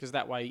because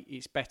that way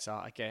it's better,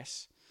 I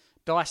guess.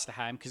 Dice the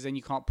ham because then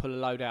you can't pull a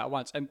load out at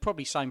once, and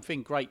probably same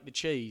thing. Grate the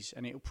cheese,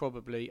 and it'll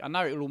probably. I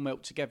know it'll all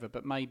melt together,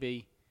 but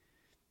maybe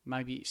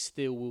it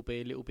still will be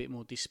a little bit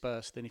more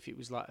dispersed than if it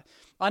was like.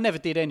 I never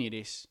did any of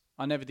this.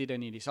 I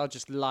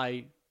just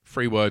lay.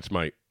 3 words,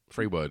 mate.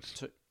 3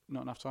 words.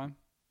 Not enough time.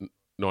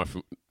 Knife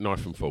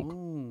and fork.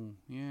 Ooh,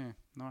 yeah,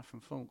 knife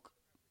and fork.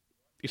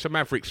 It's a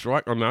maverick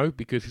strike, I know,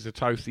 because it's a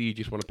toasty. You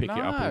just want to pick it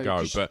up and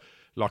go. But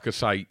like I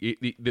say,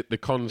 the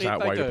cons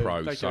outweigh the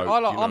pros. So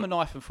I'm a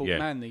knife and fork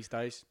man these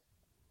days.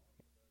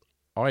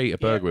 I eat a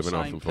burger with a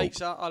knife and fork.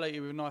 Pizza, I'll eat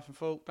it with a knife and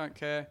fork. Don't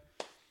care.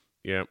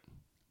 Yeah.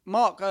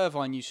 Mark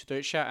Irvine used to do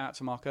it. Shout out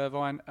to Mark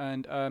Irvine.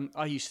 And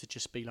I used to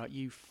just be like,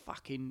 you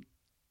fucking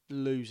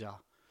loser.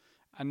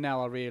 And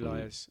now I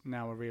realise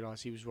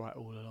he was right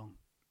all along.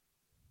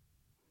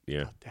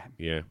 Yeah. God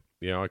damn.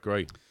 Yeah, I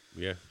agree.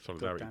 Yeah,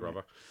 solidarity,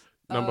 brother.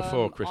 Number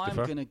 4,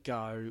 Christopher. I'm going to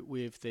go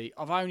with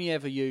I've only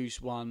ever used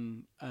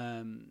one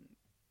a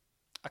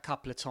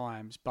couple of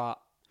times, but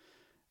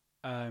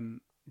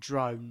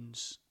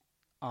drones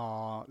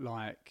are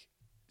like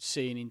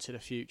seeing into the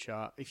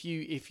future.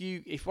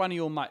 If one of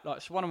your mates,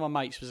 like so one of my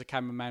mates was a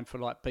cameraman for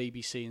like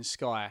BBC and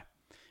Sky,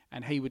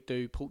 and he would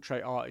do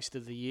Portrait Artist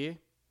of the Year,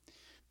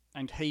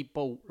 and he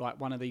bought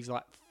like one of these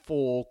like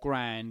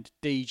 $4,000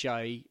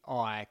 DJI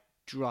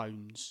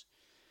drones,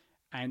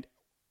 and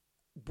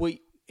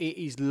it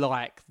is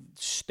like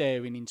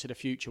staring into the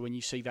future when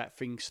you see that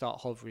thing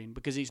start hovering,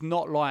 because it's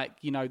not like,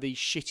 you know, these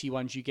shitty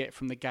ones you get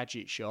from the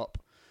gadget shop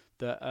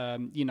that,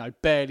 you know,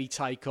 barely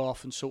take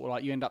off and sort of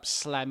like you end up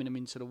slamming them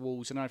into the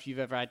walls. I don't know if you've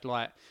ever had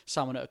like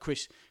someone at a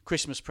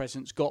Christmas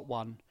present's got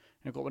one, and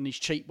they've got one of these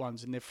cheap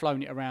ones and they've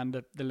flown it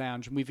around the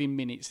lounge, and within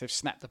minutes they've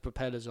snapped the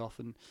propellers off.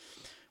 And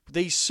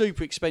these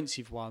super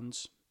expensive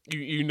ones.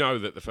 You know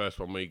that the first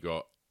one we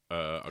got,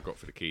 I got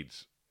for the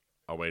kids,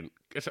 I went,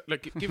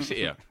 look, give us it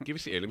here. Give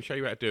us it here. Let me show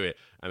you how to do it.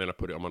 And then I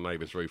put it on my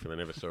neighbour's roof and I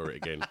never saw it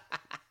again.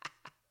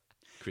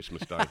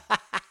 Christmas Day.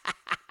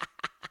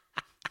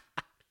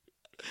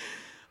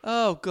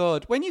 Oh,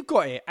 God. When you've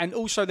got it, and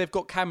also they've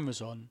got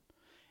cameras on,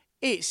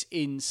 it's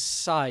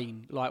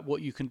insane, like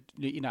what you can,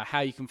 you know,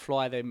 how you can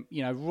fly them,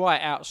 you know, right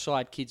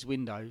outside kids'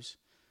 windows.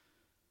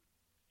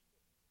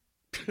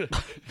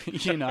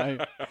 You know,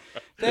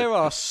 there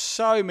are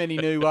so many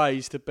new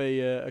ways to be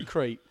a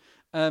creep.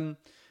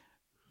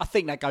 I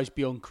think that goes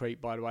beyond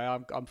creep, by the way.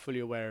 I'm fully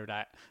aware of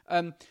that.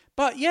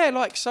 But yeah,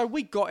 like, so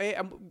we got it,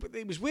 and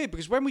it was weird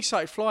because when we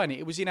started flying it,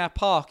 it was in our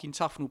park in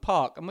Tufnell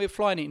Park, and we were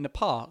flying it in the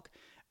park,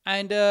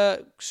 and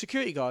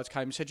security guards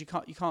came and said, you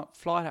can't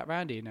fly that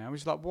around here now. I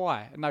was like,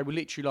 why? And they were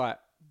literally like,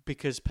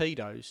 because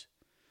pedos.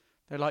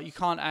 They're like, you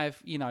can't have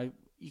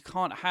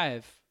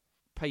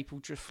people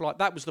just fly.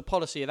 That was the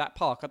policy of that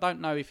park. I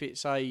don't know if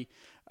it's a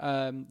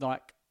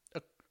like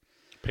a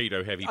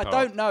pedo heavy park. I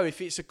don't know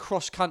if it's a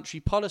cross country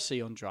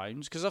policy on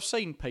drones, because I've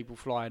seen people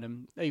flying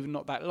them even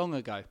not that long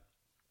ago.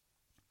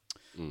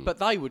 But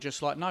they were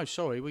just like, no,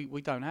 sorry,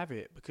 we don't have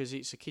it because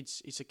it's a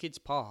kids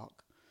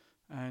park,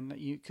 and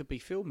you could be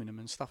filming them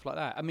and stuff like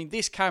that. I mean,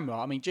 this camera,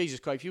 I mean, Jesus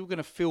Christ, if you were going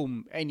to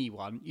film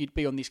anyone, you'd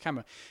be on this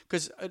camera,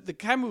 because the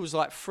camera was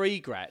like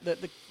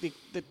 $3,000.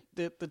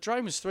 The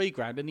drone was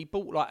 $3,000, and he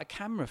bought like a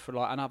camera for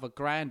like another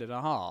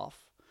 $1,500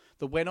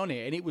 that went on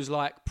it, and it was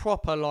like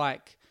proper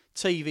like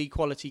TV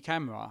quality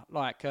camera,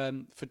 like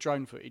for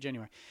drone footage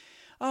anyway.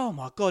 Oh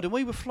my God! And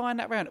we were flying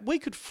that around. We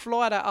could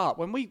fly that up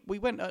when we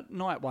went at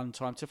night one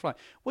time to fly.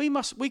 We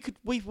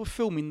were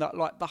filming that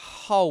like the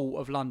whole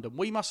of London.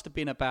 We must have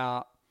been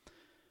about,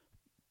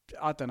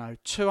 I don't know,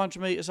 200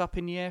 metres up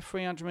in the air,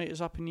 300 metres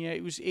up in the air.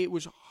 It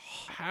was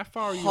How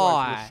far are you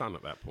high. away from the sun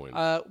at that point?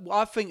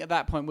 I think at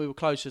that point we were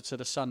closer to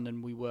the sun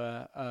than we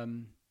were.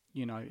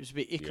 You know, it was a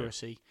bit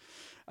Icarus-y.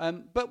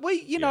 But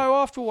we, you know,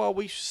 after a while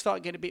we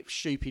started getting a bit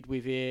stupid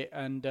with it,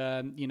 and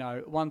you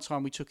know, one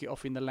time we took it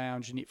off in the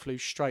lounge and it flew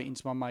straight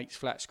into my mate's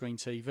flat screen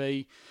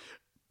TV.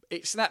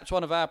 It snapped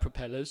one of our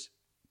propellers,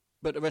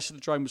 but the rest of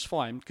the drone was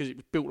fine because it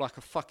was built like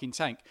a fucking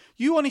tank.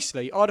 You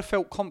honestly, I'd have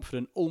felt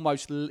confident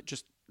almost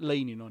just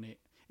leaning on it.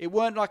 It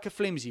weren't like a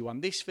flimsy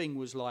one. This thing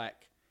was like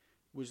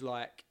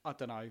I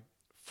don't know,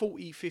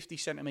 40, 50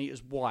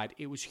 centimetres wide.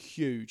 It was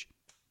huge.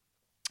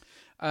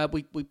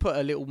 We put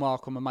a little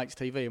mark on my mate's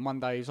TV, and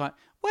one day he was like,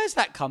 "Where's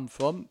that come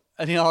from?"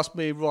 And he asked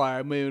me and Ryan,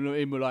 and me and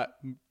him were like,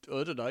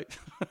 "I don't know."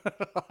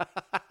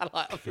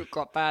 I feel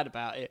quite bad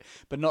about it,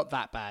 but not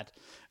that bad.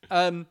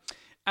 And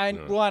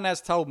Ryan has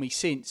told me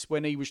since,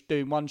 when he was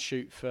doing one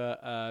shoot for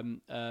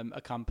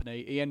a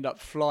company, he ended up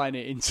flying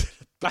it into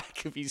the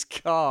back of his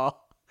car,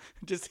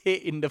 just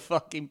hitting the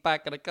fucking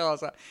back of the car. I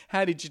was like,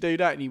 "How did you do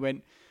that?" And he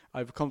went,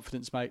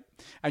 overconfidence, mate.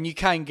 And you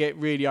can get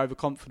really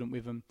overconfident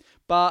with them.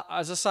 But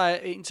as I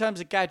say, in terms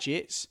of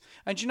gadgets,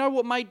 and do you know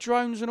what made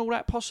drones and all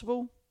that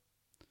possible?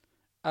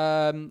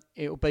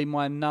 It'll be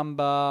my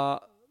number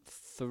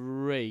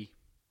 3.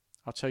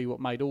 I'll tell you what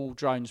made all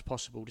drones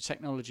possible. The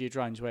technology of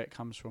drones, where it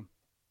comes from.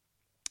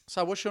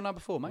 So what's your number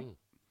 4, mate?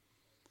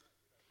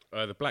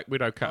 The Black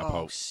Widow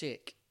catapult. Oh,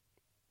 sick.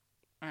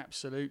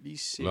 Absolutely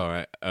sick.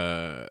 Like,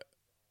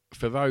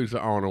 for those that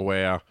aren't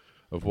aware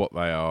of what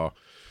they are,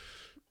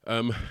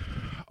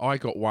 I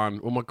got one.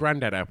 Well, my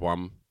granddad had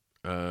one,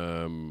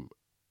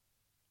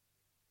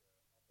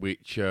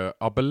 which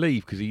I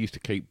believe, because he used to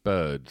keep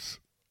birds,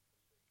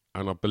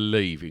 and I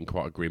believe in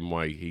quite a grim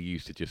way, he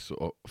used to just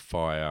sort of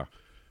fire,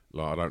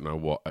 like, I don't know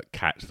what, at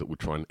cats that would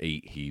try and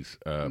eat his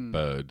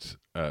birds.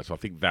 So I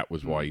think that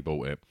was why he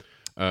bought it.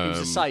 He was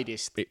a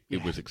sadist.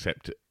 It was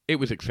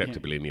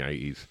acceptable in the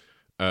 80s.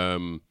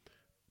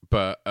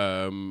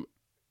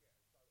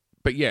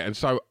 But yeah, and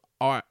so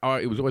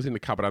it was always in the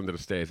cupboard under the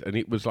stairs, and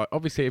it was like,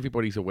 obviously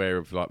everybody's aware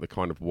of like the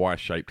kind of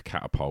Y-shaped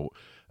catapult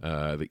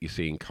that you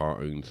see in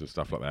cartoons and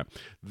stuff like that.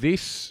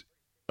 This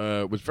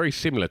was very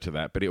similar to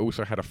that, but it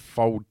also had a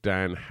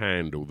fold-down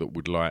handle that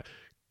would like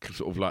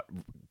sort of like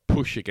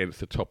push against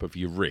the top of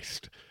your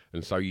wrist,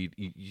 and so you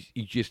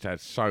just had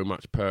so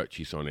much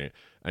purchase on it,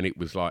 and it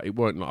was like, it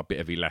weren't like a bit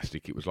of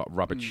elastic, it was like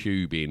rubber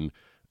tubing,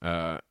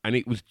 and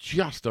it was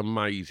just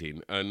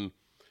amazing, and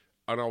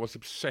I was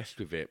obsessed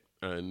with it.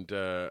 And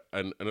at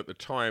the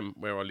time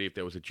where I lived,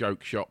 there was a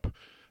joke shop,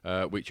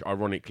 which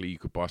ironically you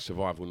could buy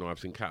survival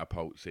knives and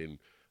catapults in.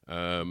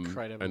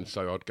 Incredible. And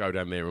so I'd go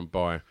down there and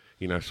buy,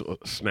 sort of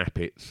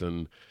snappets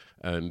and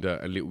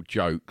little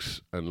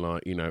jokes and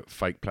like,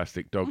 fake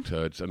plastic dog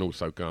turds, and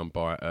also go and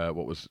buy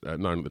what was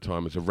known at the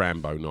time as a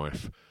Rambo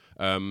knife.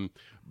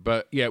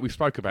 But yeah, we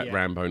spoke about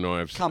Rambo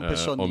knives on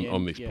this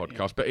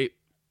podcast, but it.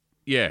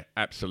 Yeah,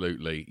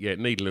 absolutely. Yeah,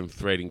 needle and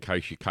thread in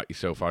case you cut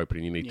yourself open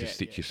and you need to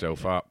stitch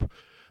yourself up.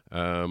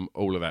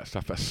 All of that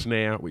stuff. A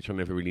snare, which I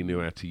never really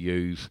knew how to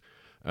use.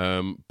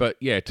 But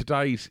yeah,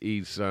 today's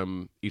is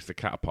the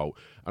catapult.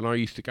 And I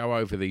used to go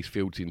over these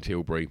fields in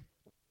Tilbury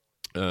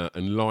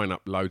and line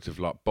up loads of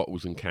like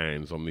bottles and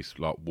cans on this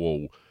like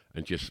wall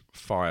and just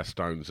fire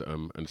stones at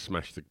them and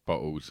smash the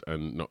bottles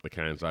and knock the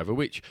cans over.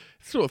 Which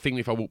sort of thing,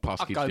 if I walked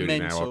past kids doing it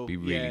now, I'd be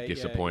really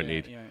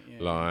disappointed.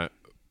 Like.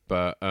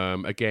 But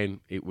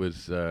again, it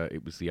was the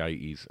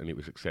 80s and it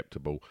was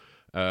acceptable,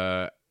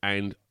 and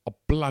I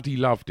bloody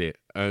loved it.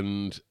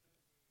 And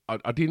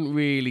I didn't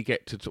really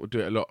get to sort of do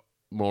it a lot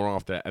more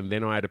after. And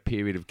then I had a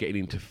period of getting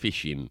into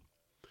fishing.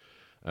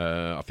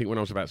 I think when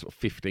I was about sort of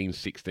 15,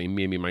 16,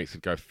 me and my mates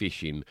would go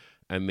fishing,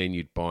 and then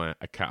you'd buy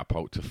a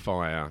catapult to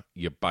fire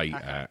your bait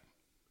at,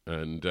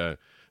 and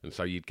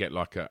so you'd get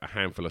like a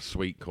handful of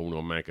sweet corn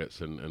or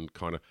maggots and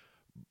kind of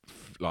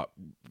like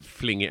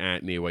fling it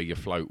out near where your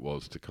float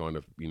was to kind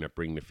of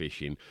bring the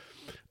fish in.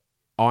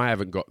 I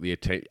haven't got the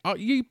attention.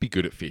 You'd be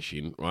good at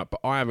fishing, right? But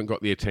I haven't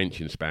got the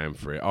attention span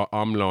for it.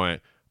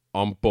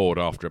 I'm bored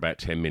after about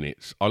 10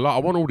 minutes. I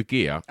want all the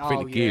gear. I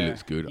think the gear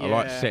looks good. I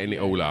like setting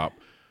it all up.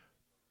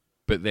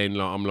 But then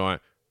I'm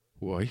like,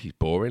 well, this is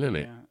boring, isn't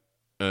it? Yeah.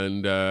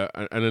 And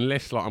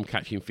unless like I'm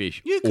catching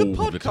fish you could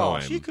all the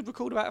time. You could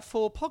record about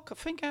 4 podcasts.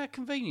 Think how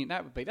convenient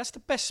that would be. That's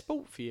the best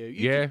sport for you.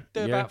 You could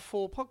do about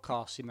 4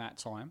 podcasts in that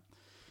time.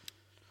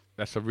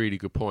 That's a really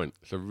good point.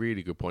 It's a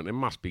really good point. There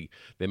must be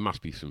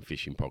some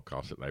fishing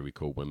podcasts that they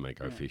record when they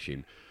go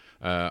fishing.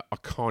 I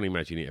can't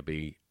imagine it'd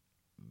be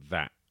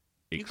that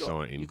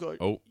exciting.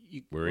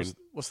 We're in.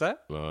 What's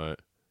that? Right.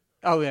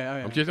 Oh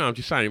yeah. I'm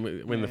just saying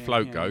when the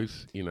float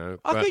goes,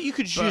 I think you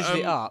could zhuzh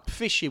it up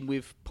fishing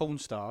with porn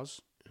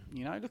stars.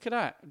 Look at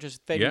that.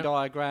 Just Venn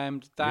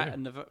diagrammed that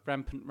and the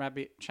rampant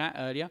rabbit chat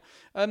earlier.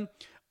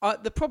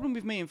 The problem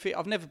with me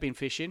I've never been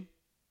fishing.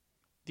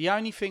 The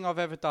only thing I've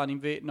ever done in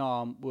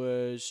Vietnam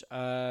was,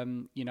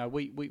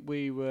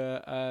 we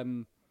were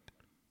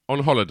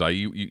on holiday.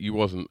 You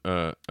wasn't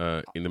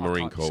in the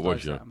Marine Corps,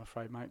 was you? I'm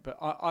afraid, mate. But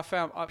I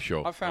found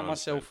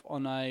myself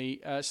on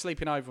a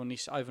sleeping over on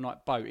this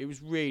overnight boat. It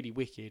was really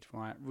wicked,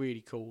 right?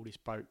 Really cool, this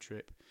boat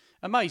trip.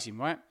 Amazing,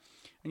 right?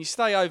 And you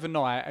stay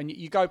overnight, and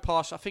you go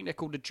past. I think they're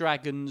called the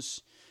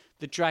Dragon's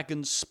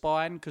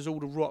Spine, because all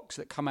the rocks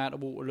that come out of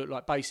the water look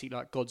like basically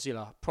like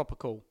Godzilla. Proper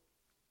cool.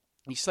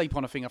 You sleep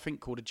on a thing I think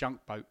called a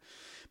junk boat.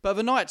 But at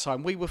the night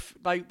time,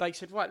 they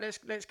said, right,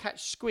 let's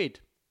catch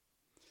squid.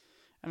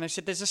 And they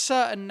said there's a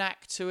certain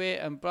knack to it,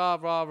 and blah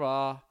blah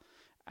blah,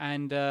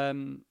 and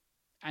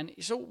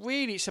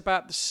it's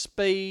about the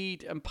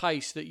speed and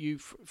pace that you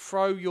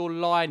throw your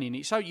line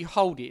in. So you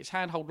hold it, it's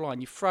handhold line.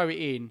 You throw it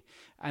in,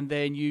 and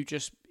then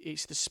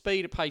it's the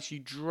speed and pace you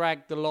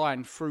drag the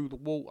line through the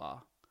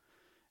water.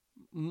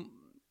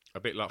 A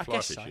bit like fly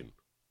fishing.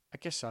 I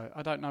guess so.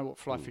 I don't know what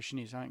fly fishing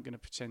is. I ain't going to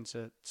pretend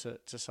to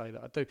say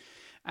that I do.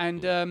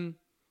 And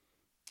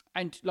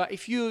like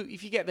if you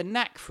get the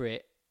knack for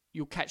it,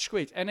 you'll catch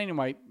squid. And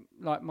anyway,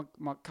 like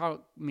my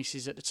current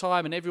missus at the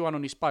time and everyone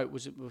on this boat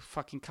were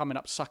fucking coming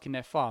up sucking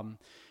their thumb.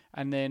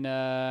 And then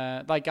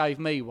they gave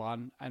me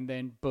one, and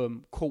then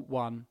boom, caught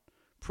one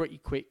pretty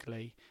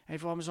quickly.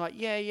 Everyone was like,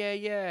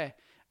 yeah.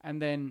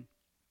 And then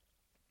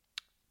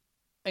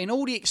in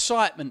all the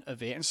excitement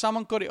of it, and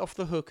someone got it off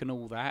the hook and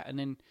all that, and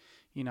then,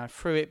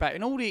 threw it back.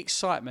 In all the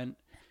excitement,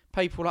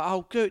 people were like,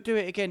 oh, do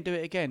it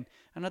again.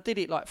 And I did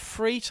it like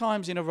 3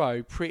 times in a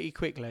row pretty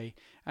quickly.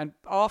 And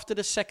after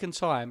the second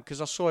time, because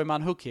I saw him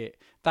unhook it,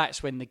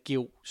 that's when the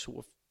guilt sort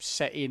of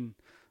set in.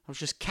 I was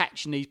just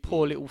catching these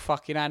poor little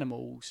fucking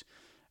animals.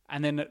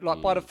 And then,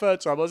 by the third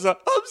time, I was like,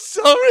 I'm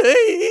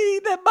sorry,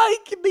 they're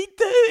making me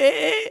do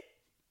it.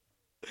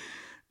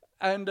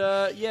 And,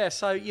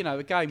 so,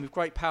 again, with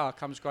great power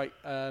comes great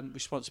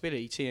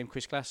responsibility. TM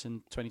Chris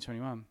Glasson,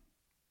 2021.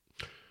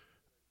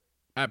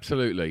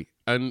 Absolutely.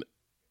 And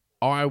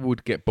I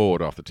would get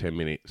bored after 10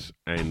 minutes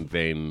and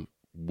then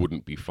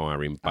wouldn't be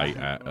firing bait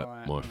at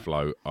my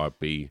float. I'd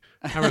be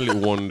having a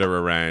little wander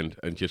around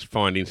and just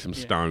finding some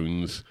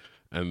stones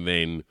and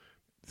then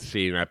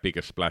seeing how big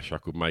a splash I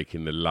could make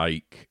in the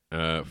lake,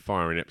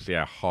 firing up, see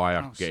how high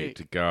I could get it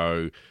to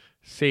go,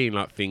 seeing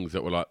like things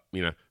that were like,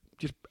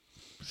 just...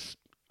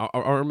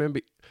 I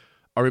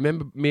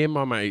remember me and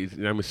my mate, his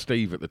name was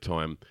Steve at the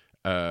time,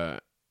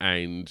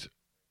 and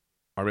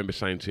I remember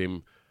saying to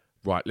him,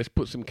 right, let's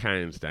put some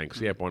cannons down, because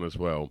he had one as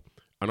well.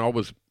 And I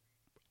was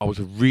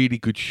a really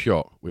good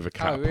shot with a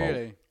catapult. Oh,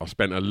 really? I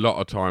spent a lot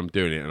of time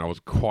doing it, and I was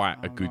quite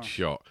a good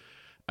shot.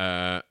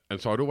 And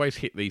so I'd always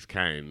hit these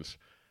cannons,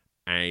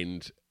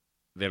 and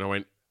then I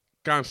went,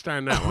 go and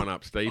stand that one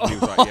up, Steve. He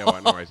was like, yeah,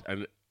 right, no worries.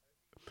 And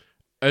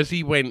as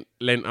he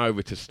leant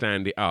over to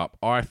stand it up,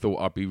 I thought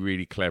I'd be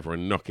really clever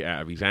and knock it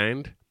out of his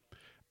hand.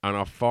 And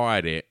I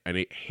fired it, and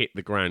it hit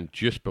the ground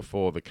just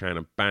before the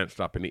cannon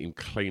bounced up and hit him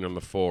clean on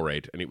the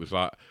forehead. And it was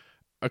like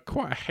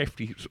quite a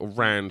hefty sort of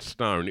round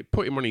stone. It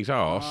put him on his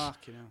arse.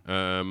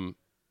 I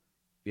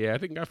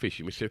didn't go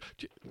fishing with Steve.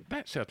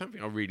 That said, I don't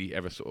think I really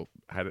ever sort of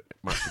had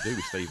much to do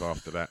with Steve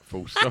after that,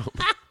 full stop.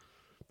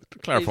 To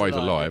clarify, he's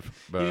alive.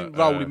 But, you didn't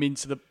roll him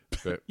into the...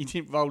 You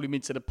didn't roll him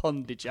into the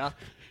pond, did you?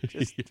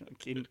 Just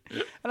fucking...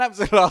 And that was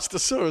the last I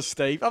saw of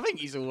Steve. I think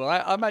he's all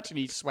right. I imagine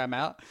he swam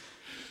out.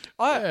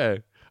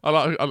 I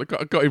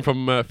got him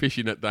from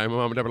fishing that day. My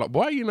mum and dad were like,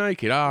 "Why are you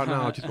naked?" Oh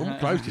no, all my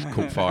clothes just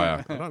caught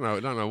fire. I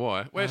don't know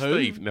why. Where's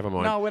Steve? Never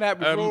mind. No, I went out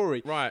with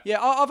Rory. Right.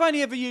 Yeah, I've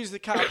only ever used the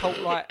catapult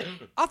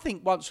I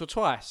think once or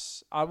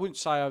twice. I wouldn't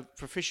say I'm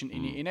proficient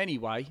in it in any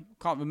way.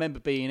 Can't remember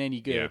being any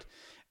good. Yeah.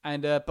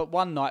 And but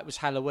one night was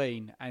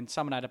Halloween, and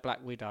someone had a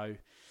Black Widow,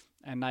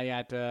 and they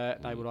had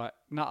they were like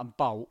nut and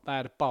bolt. They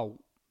had a bolt,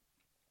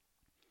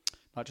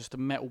 like just a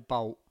metal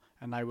bolt,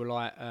 and they were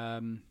like,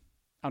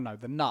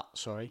 the nut.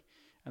 Sorry.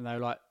 And they were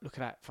like, look at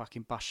that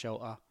fucking bus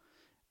shelter.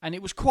 And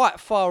it was quite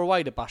far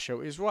away, the bus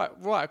shelter. It was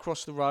right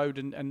across the road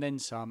and then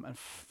some, and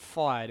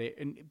fired it.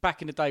 And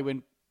back in the day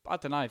when, I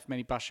don't know if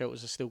many bus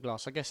shelters are still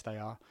glass. I guess they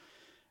are.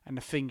 And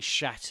the thing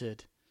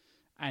shattered.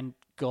 And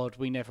God,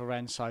 we never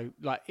ran so...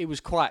 Like, it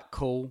was quite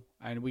cool.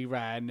 And we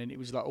ran, and it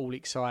was like all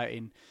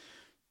exciting.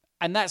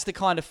 And that's the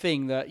kind of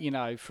thing that,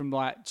 from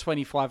like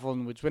 25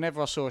 onwards, whenever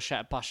I saw a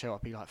shattered bus shelter,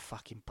 I'd be like,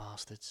 fucking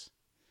bastards.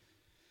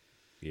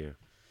 Yeah.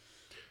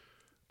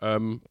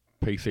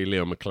 PC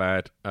Leon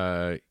McLeod,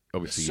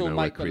 obviously you know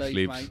where Chris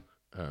lives.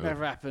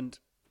 Never happened.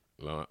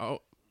 Like,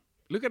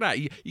 look at that!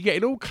 You're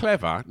getting all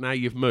clever now.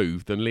 You've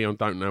moved, and Leon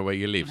don't know where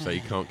you live, so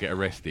you can't get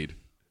arrested.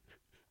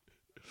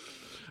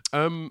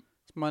 It's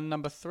my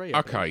number 3.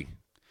 Okay,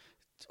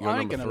 I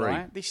ain't gonna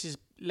lie. This is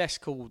less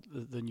cool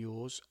than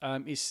yours.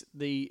 It's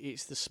the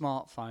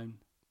smartphone.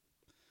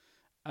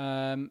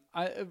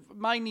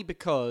 Mainly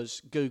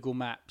because Google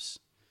Maps.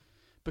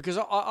 Because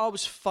I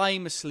was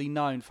famously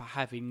known for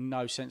having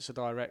no sense of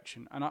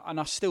direction, and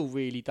I still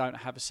really don't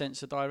have a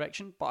sense of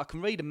direction. But I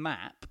can read a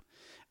map,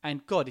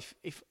 and God,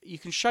 if you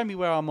can show me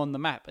where I'm on the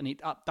map and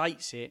it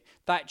updates it,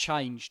 that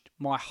changed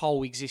my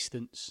whole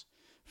existence.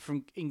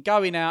 From in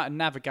going out and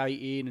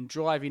navigating and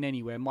driving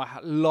anywhere, my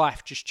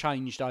life just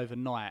changed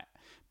overnight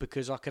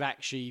because I could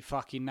actually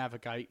fucking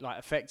navigate like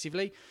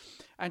effectively.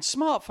 And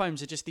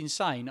smartphones are just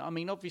insane. I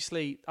mean,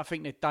 obviously, I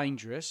think they're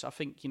dangerous. I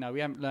think, we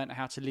haven't learned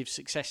how to live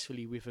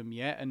successfully with them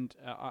yet and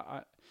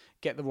I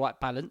get the right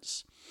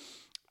balance.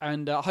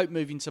 And I hope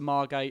moving to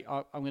Margate,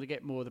 I'm going to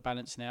get more of the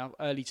balance now.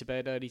 Early to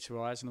bed, early to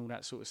rise and all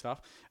that sort of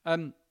stuff.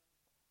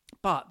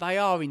 But they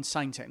are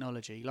insane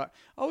technology. Like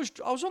I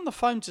was on the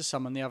phone to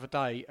someone the other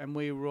day and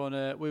we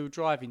were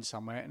driving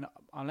somewhere, and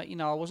I'll let you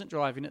know I wasn't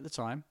driving at the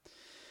time.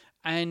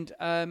 And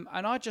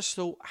I just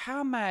thought,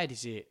 how mad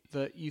is it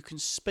that you can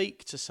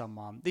speak to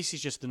someone? This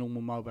is just a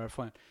normal mobile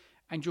phone,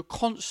 and you're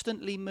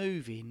constantly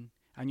moving,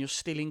 and you're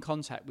still in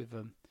contact with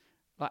them.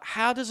 Like,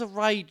 how does a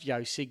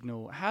radio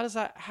signal? How does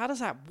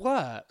that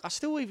work? I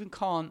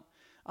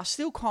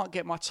still can't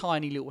get my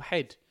tiny little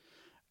head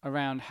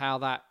around how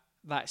that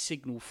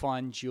signal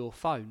finds your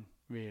phone.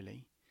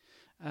 Really.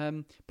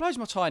 Blows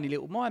my tiny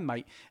little mind,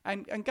 mate.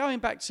 And going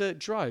back to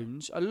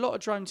drones, a lot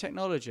of drone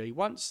technology,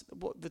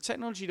 the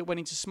technology that went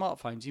into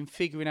smartphones in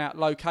figuring out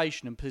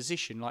location and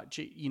position, like,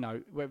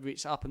 whether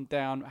it's up and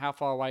down, how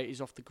far away it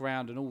is off the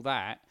ground and all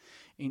that,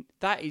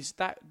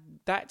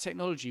 that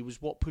technology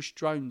was what pushed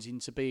drones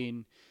into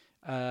being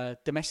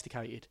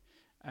domesticated.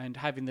 and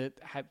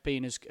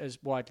being as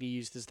widely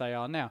used as they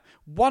are now.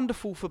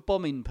 Wonderful for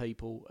bombing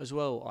people as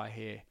well, I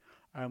hear,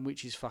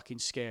 which is fucking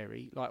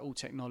scary. Like all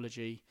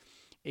technology,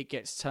 it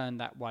gets turned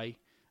that way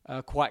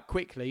quite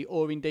quickly,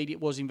 or indeed it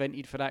was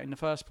invented for that in the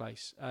first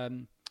place.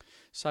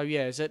 So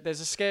yeah, there's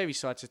a scary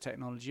side to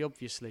technology,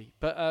 obviously,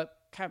 but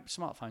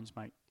smartphones,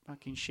 mate,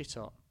 fucking shit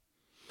hot.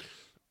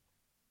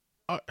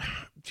 Do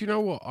you know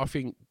what? I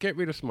think get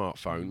rid of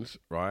smartphones,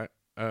 right?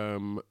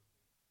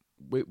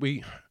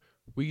 We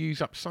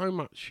use up so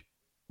much,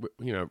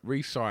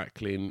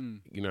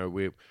 recycling.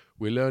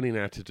 We're learning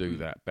how to do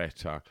that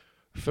better.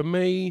 For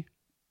me,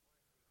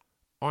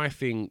 I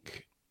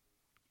think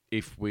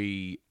if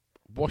we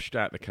washed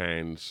out the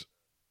cans,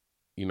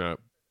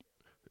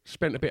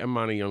 spent a bit of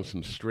money on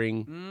some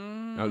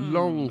string, a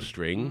long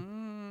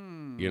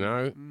string,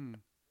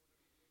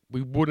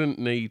 we wouldn't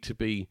need to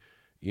be,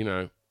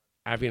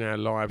 having our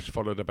lives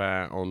followed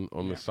about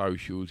on the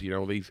socials.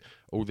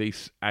 All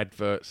these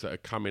adverts that are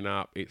coming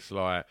up. It's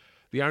like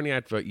the only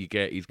advert you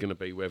get is going to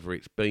be whether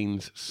it's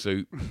beans,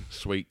 soup,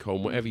 sweet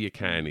corn, whatever your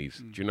can is.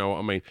 Do you know what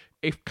I mean?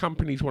 If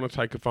companies want to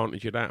take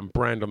advantage of that and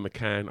brand on the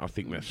can, I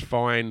think that's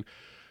fine.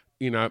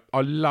 I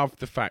love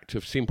the fact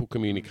of simple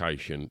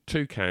communication.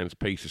 2 cans,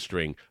 piece of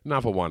string.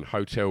 Another one,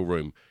 hotel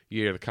room.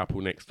 You hear the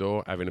couple next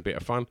door having a bit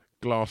of fun.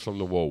 Glass on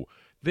the wall.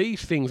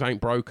 These things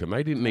ain't broken.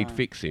 They didn't need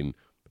fixing.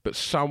 But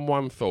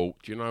someone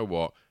thought, do you know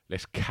what?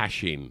 Let's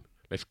cash in.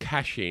 Let's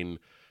get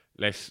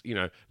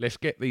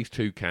these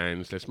 2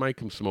 cans. Let's make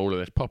them smaller.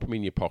 Let's pop them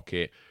in your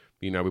pocket.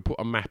 We put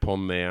a map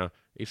on there.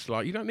 It's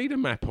like, you don't need a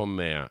map on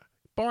there.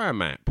 Buy a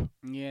map.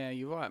 Yeah,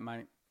 you're right,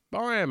 mate.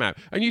 Buy a map.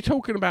 And you're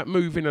talking about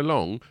moving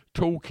along,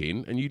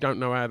 talking, and you don't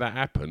know how that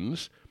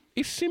happens.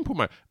 It's simple,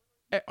 mate.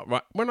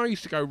 Right, when I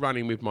used to go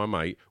running with my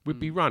mate, we'd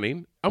be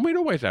running, and we'd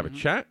always have a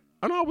chat.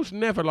 And I was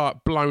never,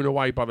 blown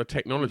away by the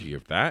technology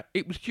of that.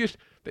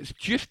 That's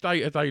just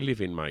day-to-day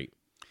living, mate.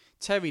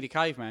 Terry the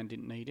caveman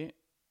didn't need it.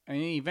 And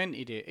he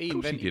invented it. He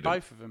invented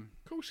both of them.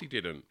 Of course he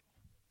didn't.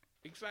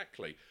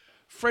 Exactly.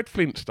 Fred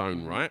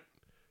Flintstone, right?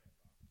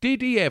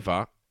 Did he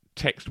ever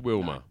text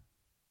Wilma?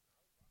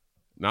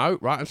 No,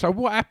 right? And so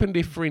what happened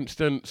if, for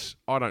instance,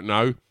 I don't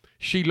know,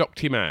 she locked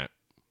him out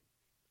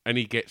and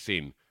he gets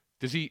in?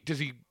 Does he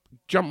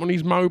jump on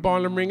his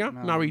mobile and ring her?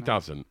 No, he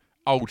doesn't.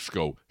 Old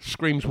school.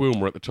 Screams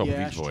Wilma at the top of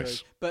his voice.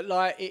 True.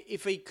 But,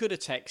 if he could have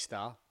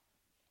texted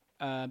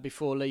her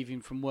before leaving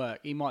from work,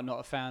 he might not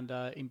have found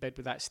her in bed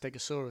with that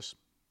Stegosaurus.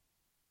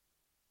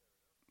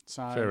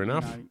 So, fair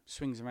enough.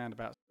 Swings and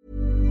roundabouts.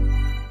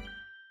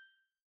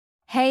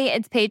 Hey,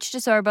 it's Paige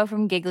DeSorbo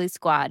from Giggly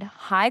Squad.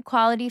 High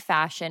quality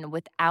fashion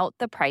without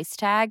the price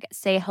tag.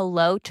 Say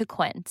hello to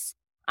Quince.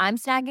 I'm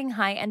snagging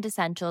high-end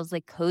essentials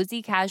like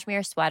cozy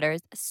cashmere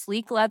sweaters,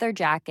 sleek leather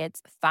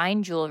jackets,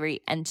 fine jewelry,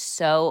 and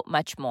so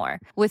much more.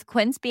 With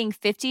Quince being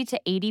 50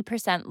 to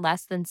 80%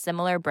 less than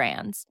similar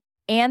brands.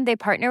 And they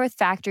partner with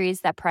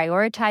factories that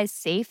prioritize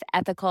safe,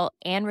 ethical,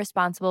 and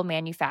responsible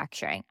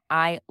manufacturing.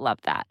 I love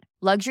that.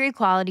 Luxury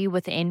quality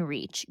within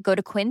reach. Go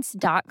to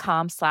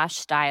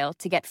quince.com/style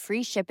to get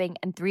free shipping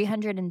and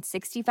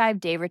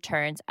 365-day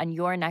returns on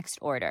your next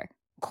order.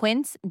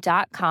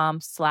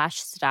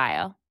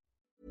 Quince.com/style.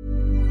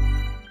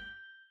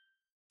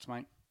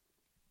 Mate.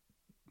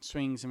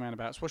 Swings and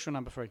roundabouts. What's your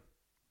number 3?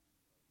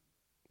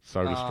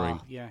 Soda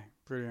Stream. Yeah,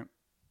 brilliant.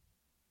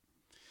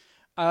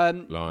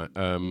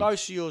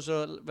 Most of yours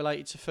are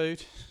related to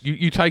food.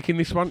 You taking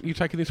this one? You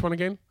taking this one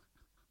again?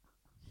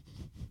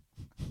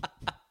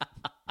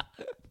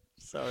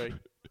 Sorry.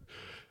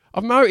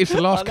 I've noticed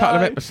the last couple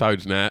of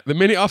episodes now, the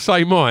minute I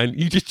say mine,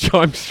 you just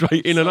chime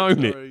straight in and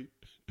own it.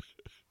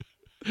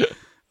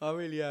 I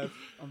really have.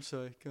 I'm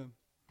sorry. Come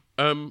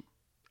on.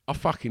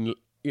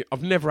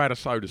 I've never had a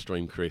Soda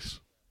Stream, Chris.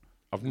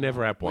 I've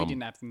never had one. We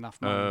didn't have enough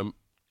money.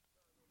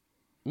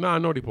 No,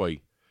 naughty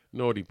boy.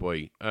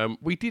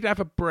 We did have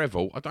a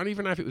Breville. I don't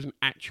even know if it was an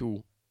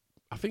actual...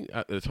 I think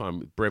at the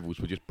time,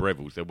 Breville's were just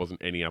Breville's. There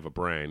wasn't any other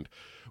brand.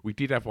 We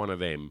did have one of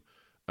them.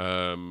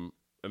 And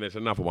there's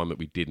another one that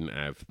we didn't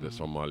have that's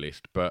on my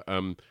list. But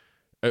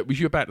was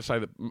you about to say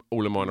that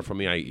all of mine are from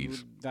the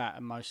 80s? That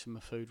and most of them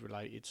are food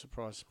related.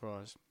 Surprise,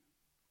 surprise.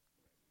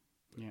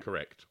 Yeah.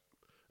 Correct.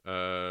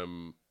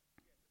 The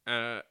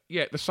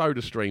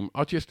Soda Stream.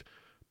 I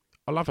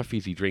love a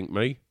fizzy drink,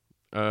 me.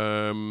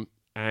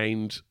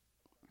 And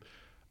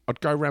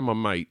I'd go around my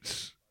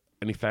mates,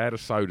 and if they had a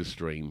Soda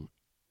Stream,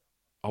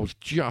 I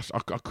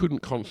couldn't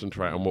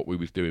concentrate on what we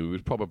was doing. We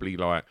was probably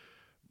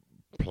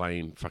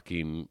playing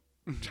fucking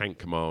Tank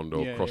Command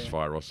or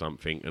Crossfire or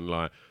something, and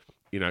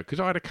because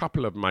I had a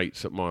couple of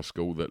mates at my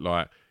school that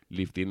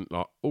lived in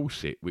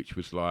Alsip, which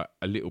was a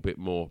little bit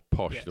more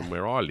posh than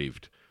where I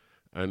lived,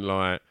 and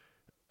none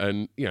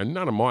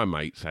of my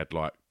mates had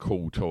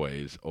cool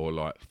toys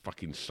or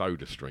fucking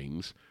Soda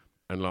Streams,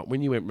 and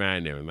when you went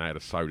round there and they had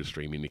a Soda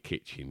Stream in the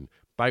kitchen,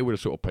 they were the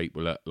sort of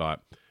people that at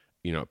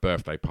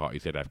birthday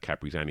parties, they'd have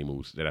Cadbury's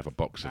Animals, they'd have a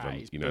box of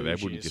them. They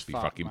wouldn't just be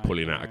fucking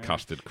pulling out a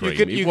custard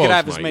cream. You could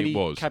have as many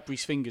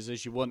Cadbury's fingers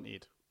as you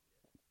wanted.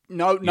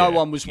 No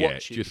one was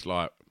watching. Just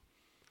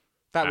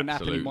That wouldn't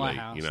happen in my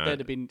Absolutely, house. you know. There'd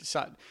have been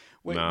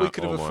we No,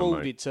 could have oh, mine,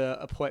 afforded mate.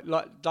 to appoint,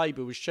 like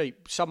labour was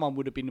cheap. Someone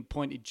would have been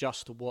appointed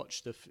just to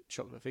watch the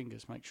chocolate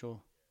fingers, make sure.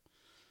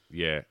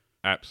 Yeah,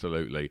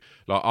 absolutely.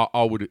 Like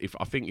I would, if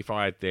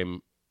I had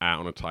them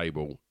out on a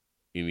table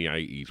in the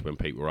 80s when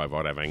people were over,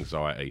 I'd have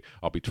anxiety.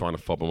 I'd be trying to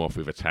fob them off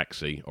with a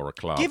taxi or a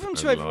club. Give them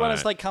to and, everyone like,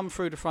 as they come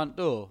through the front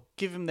door.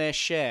 Give them their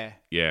share.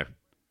 Yeah.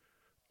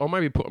 Or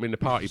maybe put them in the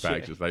party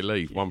bags Yeah. as they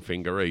leave, one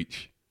finger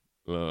each.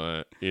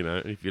 You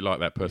know, if you like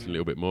that person a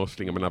little bit more,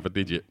 sling them another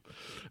digit.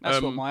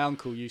 That's what my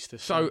uncle used to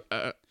say.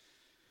 So,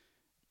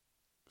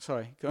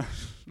 Sorry, go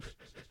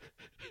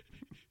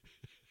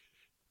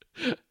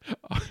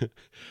on.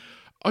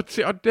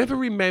 I'd never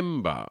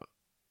remember,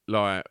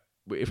 like,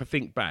 if I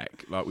think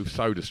back, like with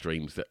Soda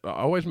Streams, that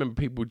I always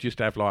remember people would just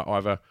have like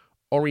either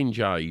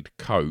orangeade,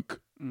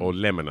 Coke, or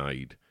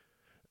lemonade.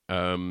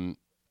 But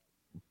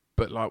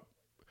like,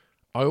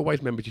 I always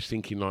remember just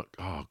thinking like,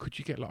 oh, could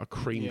you get like a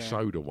cream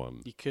soda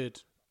one? You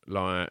could.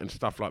 Like, and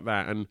stuff like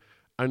that.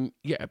 And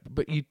yeah,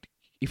 but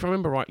if I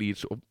remember rightly, you'd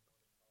sort of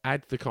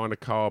add the kind of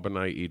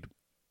carbonated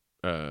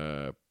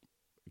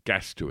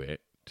gas to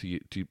it,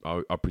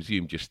 I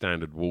presume just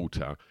standard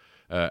water,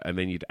 and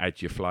then you'd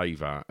add your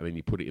flavour, and then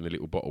you put it in a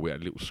little bottle with a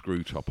little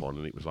screw top on,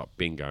 and it was like,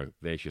 bingo,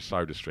 there's your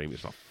Soda Stream.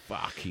 It's like,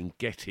 fucking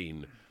get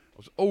in. I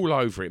was all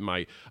over it,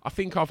 mate. I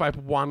think I've had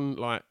one,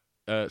 like,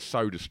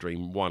 Soda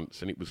Stream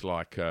once, and it was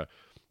like an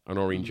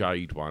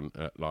orangeade one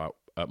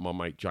at my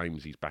mate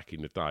James's back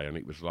in the day, and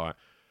it was like,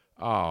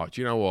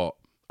 do you know what?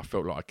 I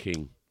felt like a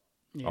king.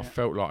 Yeah. I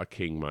felt like a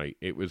king, mate.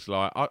 It was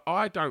like,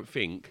 I don't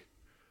think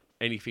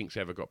anything's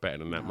ever got better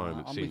than that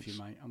moment I'm since. with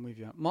you, mate. I'm with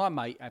you. My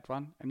mate had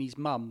one, and his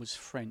mum was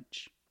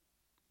French,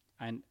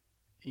 and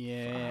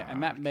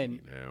and that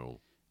meant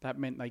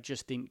they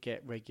just didn't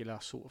get regular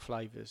sort of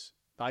flavours.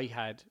 They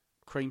had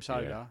cream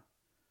soda,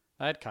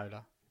 they had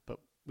cola, but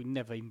we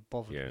never even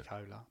bothered with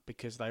cola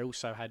because they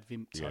also had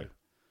Vimto. Yeah.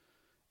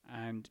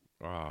 And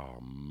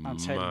I'm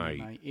telling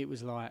you, mate, it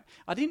was like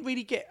they didn't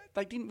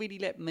really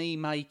let me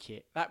make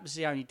it. That was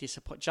the only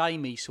disappointment.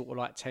 Jamie sort of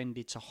like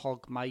tended to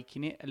hog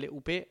making it a little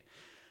bit.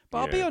 But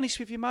I'll be honest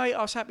with you, mate,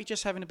 I was happy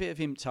just having a bit of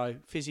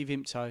Vimto, fizzy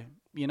Vimto,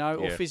 you know,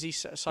 or fizzy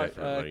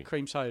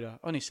cream soda.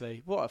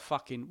 Honestly, what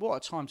a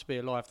time to be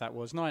alive that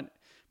was.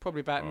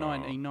 Probably about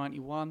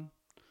 1991.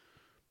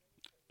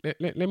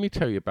 Let me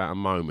tell you about a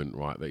moment,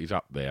 right, that is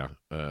up there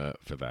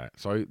for that.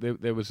 So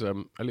there was a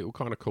little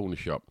kind of corner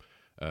shop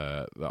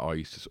that I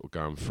used to sort of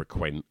go and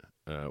frequent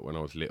when I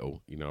was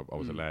little. You know, I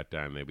was allowed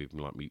down there with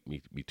like me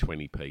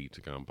 20p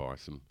to go and buy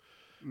some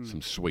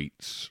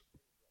sweets.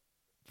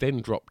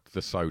 Then dropped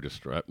the soda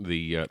strap,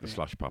 the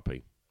slush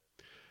puppy,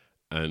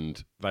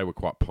 and they were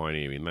quite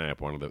pioneering. They had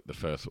one of the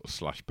first sort of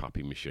slush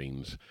puppy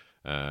machines,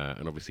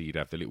 and obviously you'd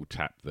have the little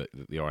tap that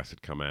the ice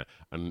had come out,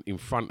 and in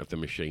front of the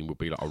machine would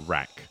be like a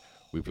rack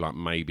with like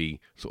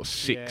maybe sort of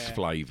 6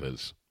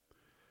 flavours,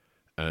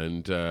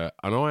 and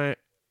I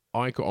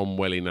got on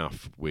well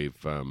enough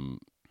with the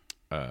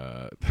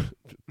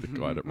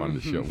guy that ran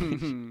the shop,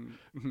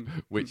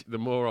 which the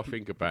more I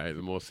think about it,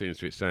 the more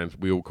sinister it sounds.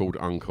 We all called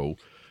Uncle.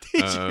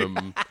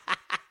 And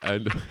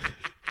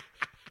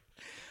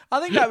I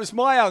think that was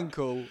my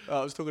uncle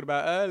I was talking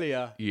about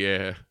earlier.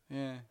 Yeah.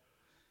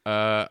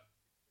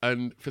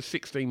 And for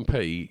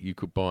 16p, you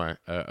could buy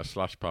a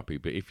slush puppy.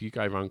 But if you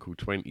gave Uncle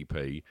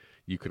 20p,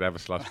 you could have a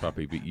slush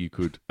puppy, but you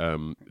could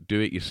do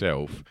it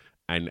yourself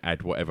and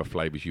add whatever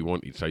flavours you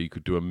wanted. So you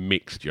could do a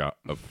mixture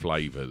of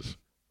flavours.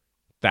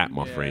 That,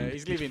 my friend,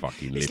 is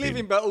fucking living. It's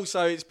living, but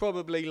also it's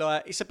probably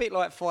like, it's a bit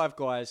like Five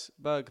Guys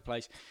burger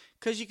place.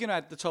 Because you can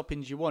add the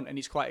toppings you want and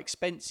it's quite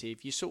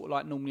expensive, you sort of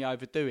like normally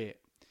overdo it.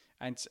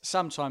 And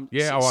sometimes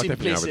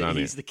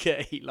simplicity is the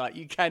key. Like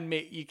you can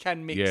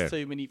mix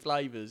too many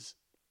flavours.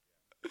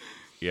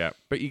 Yeah,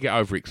 but you get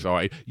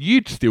overexcited.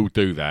 You'd still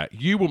do that.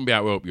 You wouldn't be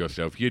able to help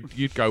yourself.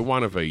 You'd go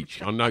one of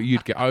each. I know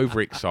you'd get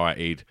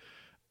overexcited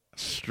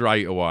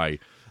straight away.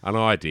 And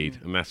I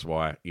did, and that's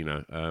why, you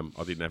know,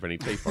 I didn't have any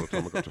teeth by the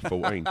time I got to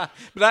 14. But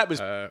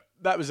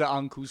that was at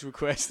Uncle's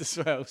request as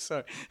well.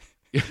 So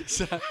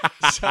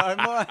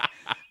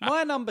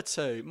my number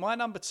two.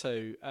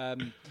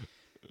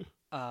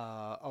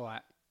 All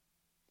right.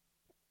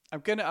 I'm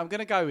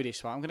gonna go with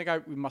this one. I'm gonna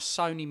go with my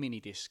Sony mini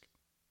disc.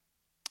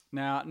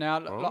 Now,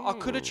 like, I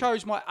could have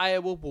chose my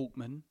AOL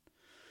Walkman,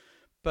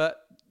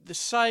 but the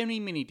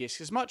Sony mini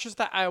disc, as much as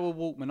that AOL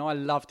Walkman, I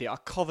loved it. I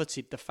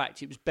coveted the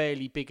fact it was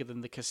barely bigger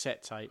than the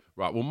cassette tape.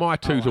 Right. Well, my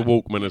two's a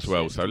Walkman as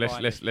well. So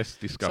let's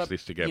discuss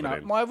this together. You know,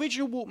 then. My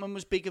original Walkman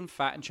was big and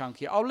fat and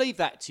chunky. I'll leave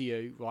that to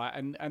you, right?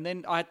 And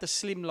then I had the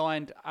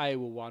slimlined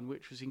AOL one,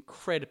 which was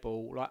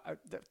incredible. Like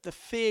the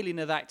feeling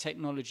of that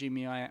technology in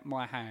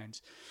my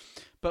hands.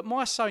 But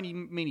my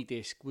Sony mini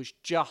disc was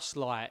just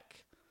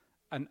like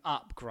an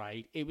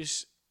upgrade. It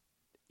was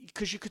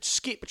because you could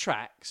skip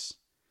tracks.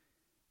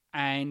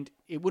 And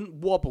it wouldn't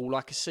wobble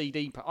like a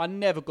CD. I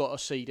never got a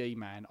CD,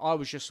 man. I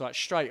was just like,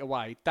 straight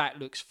away, that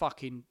looks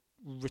fucking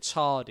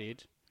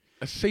retarded.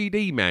 A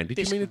CD man? Did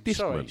you mean a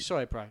Discman?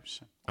 Sorry, bro.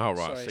 Oh,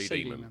 right,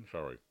 CD man.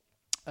 Sorry.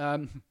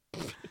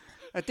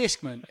 A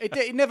Discman.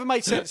 It never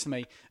made sense to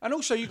me. And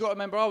also, you got to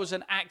remember, I was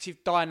an active,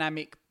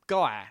 dynamic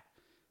guy.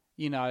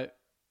 You know,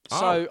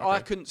 so okay. I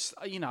couldn't.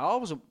 You know, I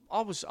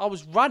was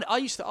running.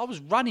 I was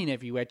running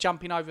everywhere,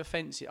 jumping over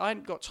fences. I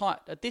hadn't got time.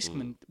 A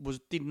Discman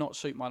did not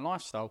suit my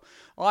lifestyle.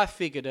 I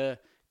figured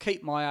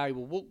keep my eye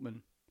with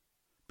Walkman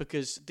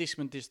because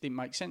Discman just didn't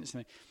make sense to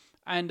me.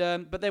 And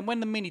but then when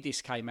the mini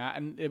disc came out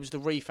and it was the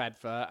Reef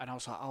advert, and I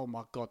was like, oh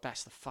my god,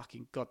 that's the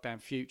fucking goddamn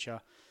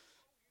future.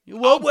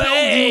 You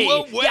away!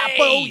 Yeah,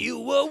 blow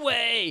you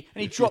away!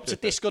 And he dropped a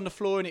disc on the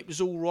floor, and it was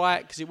all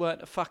right because it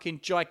weren't a fucking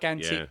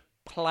gigantic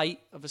plate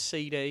of a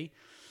CD.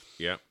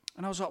 Yeah.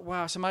 And I was like,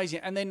 wow, it's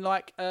amazing. And then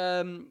like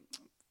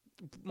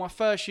my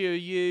first year of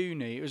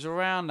uni, it was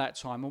around that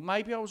time, or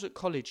maybe I was at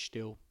college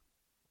still,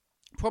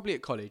 probably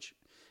at college,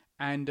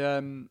 and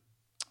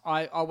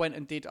I went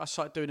and I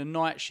started doing a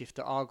night shift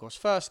at Argos.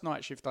 First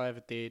night shift I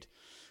ever did.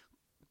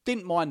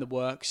 Didn't mind the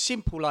work,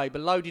 simple labour,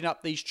 loading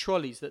up these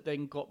trolleys that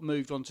then got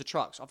moved onto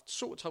trucks. I've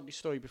sort of told this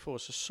story before,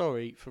 so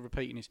sorry for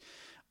repeating this.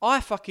 I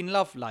fucking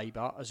love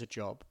labour as a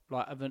job.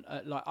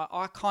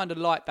 I kind of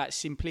like that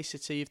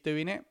simplicity of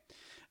doing it.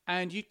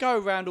 And you'd go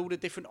around all the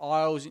different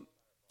aisles.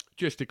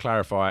 Just to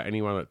clarify,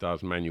 anyone that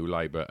does manual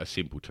labour are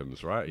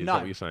simpletons, right? Is that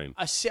what you're saying?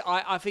 I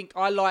think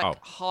I like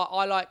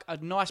I like a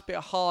nice bit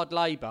of hard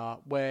labour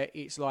where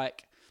it's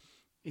like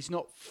it's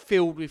not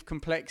filled with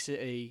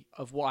complexity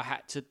of what I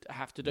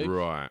have to do.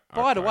 Right.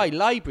 By the way,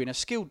 labouring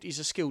is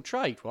a skilled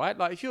trade, right?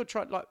 Like if you're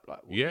trying,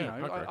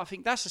 okay. I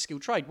think that's a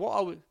skilled trade.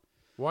 Why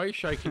are you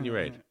shaking your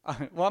head?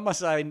 Why am I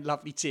saying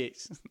lovely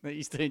tits that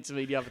he's doing to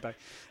me the other day?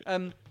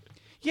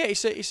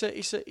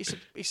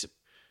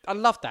 I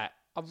love that.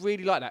 I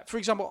really like that. For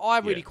example, I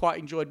really quite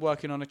enjoyed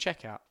working on a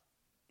checkout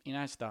in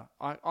Asda.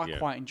 I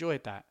quite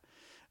enjoyed that.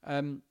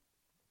 But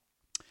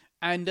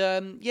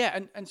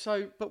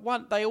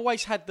they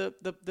always had the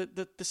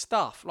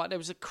stuff. Like there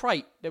was a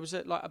crate, there was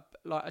a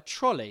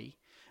trolley,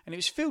 and it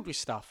was filled with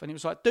stuff, and it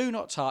was like do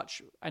not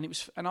touch, and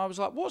I was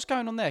like, what's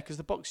going on there? Because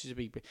the boxes are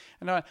big,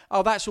 and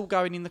that's all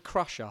going in the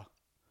crusher,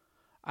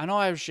 and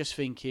I was just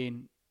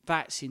thinking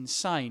that's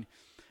insane.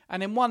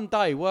 And then one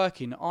day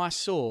working, I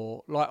saw,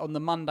 like on the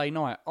Monday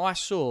night, I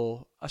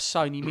saw a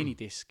Sony mini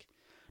disc,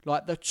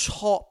 like the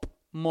top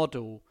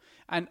model.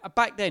 And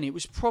back then it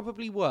was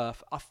probably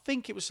worth, I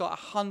think it was like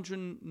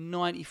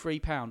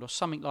 £193 or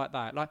something like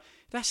that. Like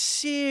that's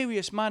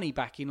serious money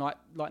back in like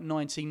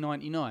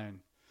 1999.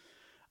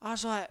 I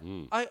was like,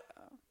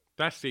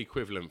 that's the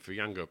equivalent for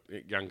younger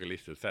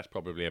listeners. That's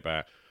probably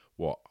about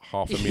what,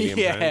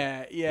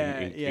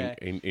 £500,000?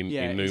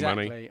 In new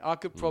money. I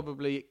could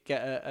probably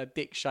get a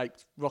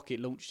dick-shaped rocket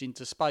launched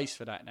into space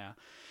for that now.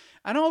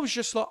 And I was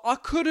just like, I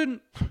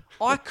couldn't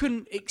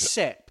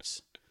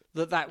accept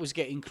that was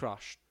getting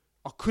crushed.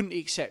 I couldn't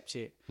accept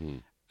it.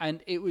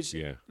 And it was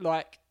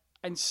like,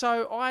 and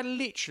so I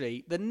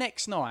literally, the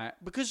next night,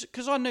 because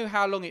I knew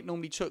how long it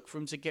normally took for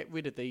them to get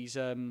rid of these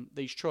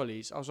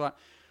trolleys, I was like,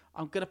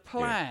 I'm going to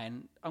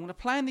plan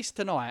this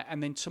tonight,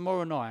 and then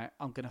tomorrow night,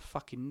 I'm going to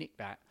fucking nick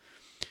that.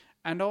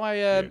 And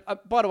by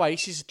the way,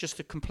 this is just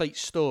a complete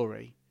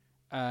story.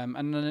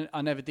 And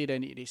I never did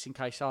any of this in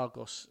case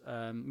Argos,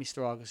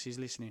 Mr. Argos is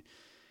listening.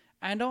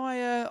 And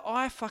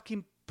I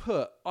fucking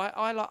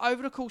I like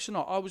over the course of the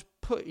night, I was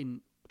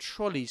putting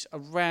trolleys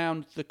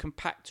around the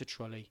compactor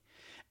trolley,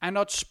 and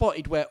I'd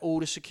spotted where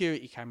all the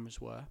security cameras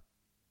were.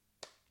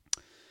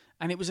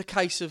 And it was a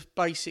case of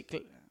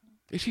basically,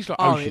 this is like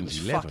Ocean's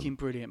 11. It was fucking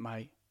brilliant,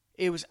 mate.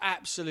 It was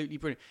absolutely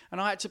brilliant. And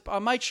I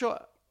made sure.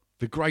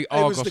 The Great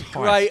Argos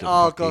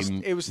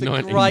heist. It was the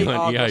Great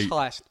Argos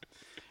heist.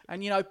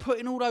 And,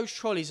 putting all those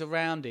trolleys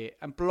around it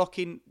and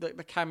blocking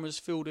the camera's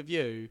field of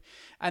view.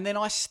 And then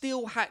I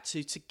still had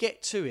to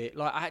get to it,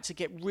 like I had to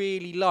get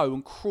really low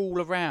and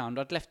crawl around.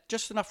 I'd left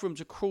just enough room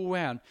to crawl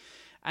around.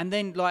 And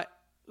then, like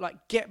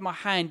get my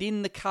hand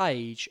in the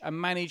cage and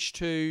manage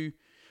to...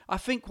 I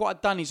think what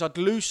I'd done is I'd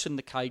loosened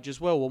the cage as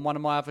well on one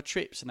of my other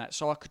trips and that,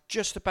 so I could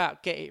just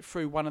about get it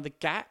through one of the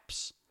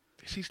gaps.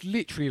 This is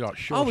literally like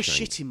Shawshank. I was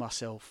shitting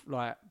myself,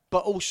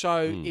 but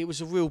also it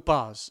was a real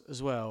buzz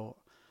as well.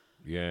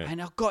 Yeah.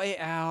 And I got it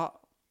out.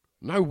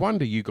 No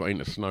wonder you got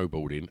into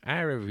snowboarding.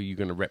 How are you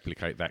going to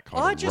replicate that kind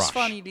of rush? I just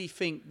funnily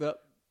think that,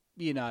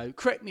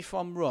 correct me if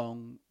I'm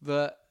wrong,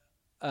 that...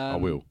 I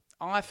will.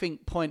 I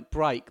think Point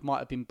Break might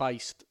have been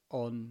based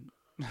on...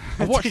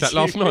 I watched that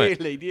last night.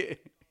 Really?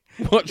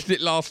 Watched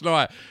it last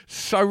night.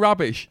 So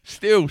rubbish.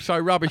 Still so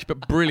rubbish,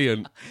 but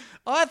brilliant.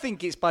 I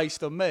think it's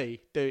based on me,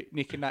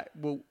 nicking that.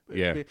 Well,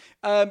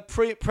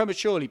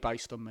 prematurely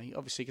based on me,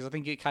 obviously, because I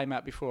think it came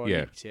out before I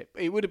nicked it.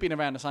 It would have been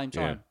around the same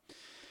time.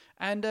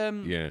 And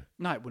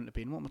no, it wouldn't have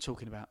been. What am I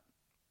talking about?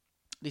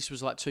 This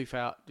was like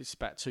 2000. This is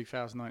about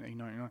 2019,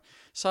 99.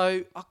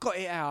 So I got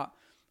it out.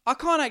 I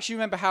can't actually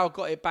remember how I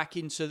got it back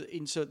into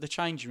the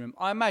changing room.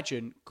 I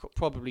imagine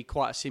probably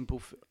quite a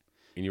simple.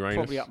 In your anus?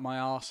 Probably up my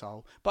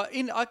arsehole. But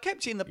I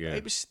kept it in the... Yeah.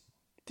 It was...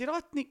 Did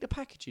I nick the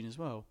packaging as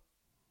well?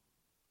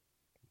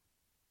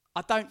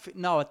 I don't think...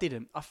 No, I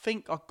didn't. I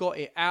think I got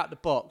it out the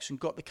box and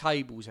got the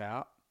cables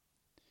out.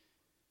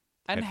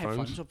 And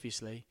headphones,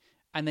 obviously.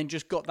 and then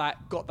just got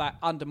that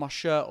under my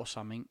shirt or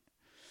something.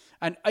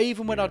 And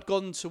even when I'd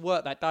gone to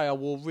work that day, I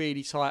wore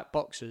really tight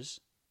boxers.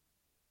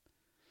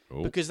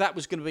 Because that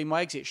was going to be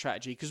my exit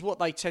strategy. Because what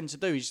they tend to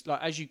do is,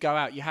 like, as you go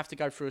out, you have to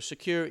go through a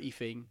security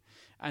thing,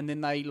 and then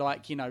they,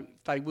 like, you know,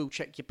 they will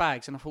check your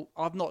bags. And I thought,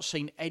 I've not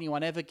seen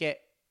anyone ever get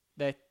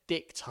their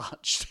dick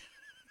touched.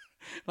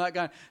 Like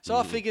going. So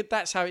I figured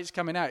that's how it's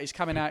coming out. It's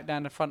coming out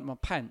down the front of my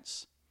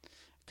pants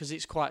because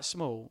it's quite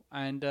small.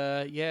 And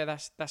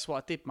that's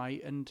what I did,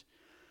 mate. And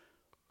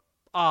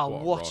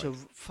what a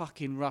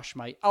fucking rush,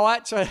 mate. I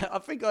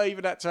think I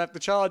even had to have the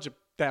charger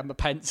down my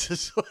pants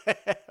as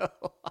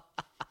well.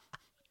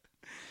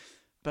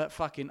 But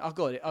fucking, I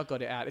got it out.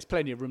 There's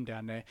plenty of room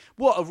down there.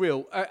 What a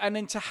real, and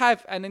then to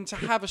have a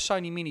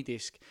Sony mini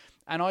disc.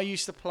 And I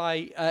used to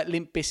play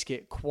Limp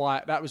Bizkit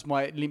quite. That was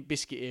my Limp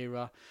Bizkit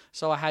era.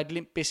 So I had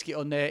Limp Bizkit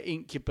on there,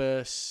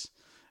 Incubus.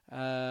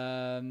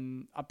 I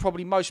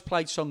probably most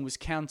played song was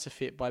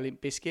Counterfeit by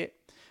Limp Bizkit.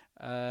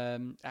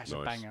 That's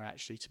a banger,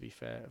 actually, to be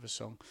fair, of a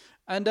song.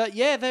 And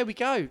there we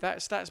go.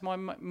 That's my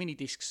mini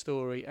disc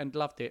story, and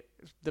loved it.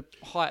 The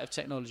height of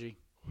technology.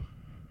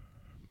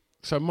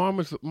 So mine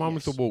was the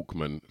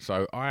Walkman.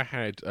 So I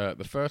had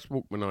the first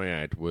Walkman I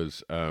had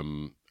was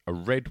a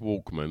red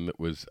Walkman that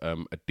was a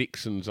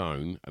Dixon's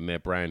own, and their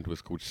brand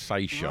was called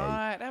Seisho.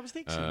 Right, that was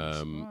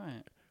Dixon's.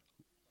 Right.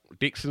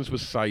 Dixon's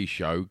was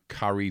Seisho,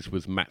 Curry's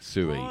was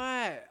Matsui.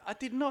 Right, I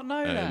did not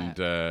know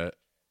that.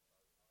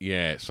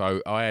 And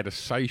so I had a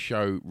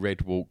Seisho red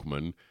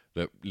Walkman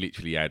that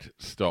literally had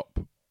stop,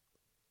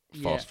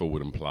 fast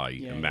forward, and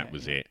play, and that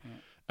was it.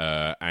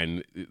 Yeah.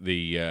 And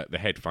the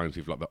headphones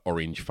with like the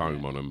orange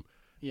foam on them.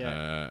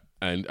 Yeah.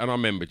 And I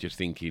remember just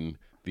thinking,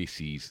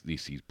 this is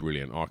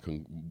brilliant. I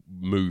can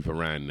move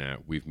around now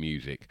with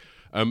music.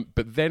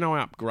 But then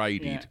I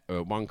upgraded.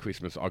 One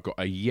Christmas, I got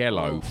a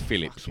yellow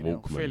Philips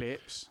Walkman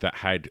that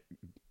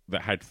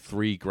had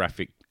 3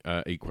 graphic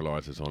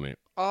equalizers on it.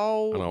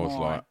 Oh, and I was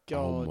like,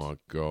 oh my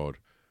god,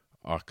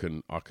 I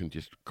can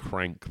just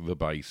crank the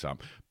bass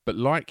up. But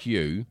like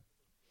you,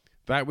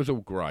 that was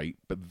all great.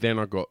 But then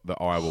I got the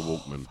Iowa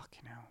Walkman.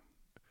 Fucking hell.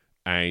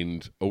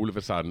 And all of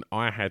a sudden,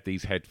 I had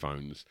these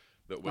headphones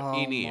that were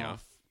in ear,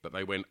 but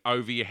they went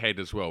over your head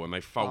as well, and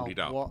they folded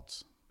up.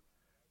 What?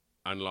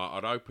 And like,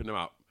 I'd open them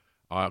up.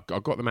 I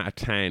got them out of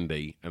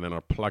Tandy, and then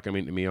I'd plug them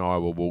into my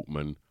Iowa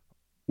Walkman.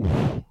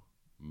 Ooh,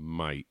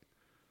 mate,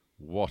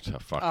 what a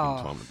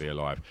fucking time to be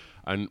alive.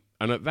 And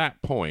at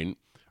that point,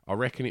 I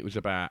reckon it was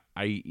about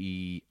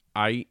 88,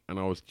 and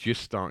I was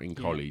just starting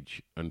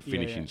college and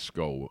finishing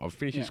school. I was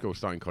finishing school,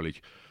 starting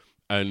college,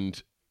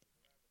 and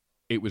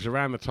it was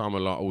around the time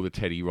of like all the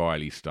Teddy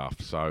Riley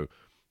stuff. So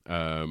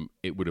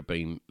it would have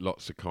been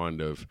lots of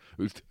kind of.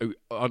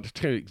 I'll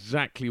tell you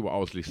exactly what I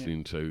was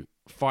listening to.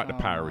 Fight the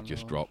Power had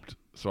just dropped,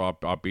 so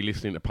I'd be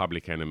listening to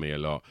Public Enemy a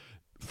lot.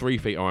 3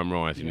 Feet I'm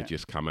Rising had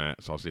just come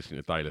out, so I was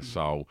listening to De La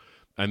Soul,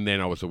 and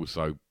then I was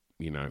also,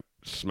 you know,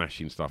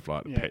 smashing stuff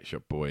like the Pet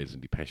Shop Boys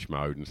and Depeche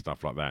Mode and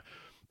stuff like that.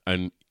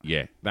 And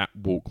that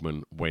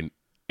Walkman went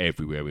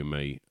everywhere with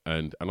me,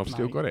 and I've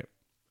still got it.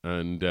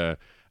 And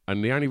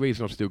the only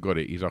reason I've still got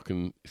it is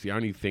it's the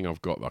only thing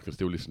I've got that I can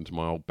still listen to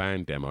my old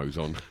band demos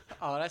on.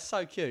 Oh, that's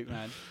so cute,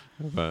 man.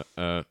 But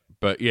the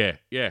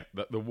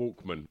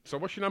Walkman. So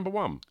what's your number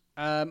one?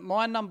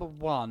 My number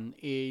one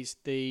is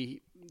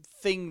the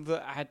thing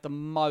that had the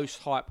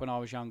most hype when I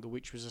was younger,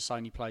 which was a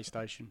Sony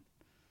PlayStation.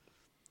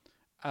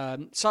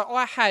 So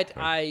I had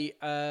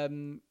a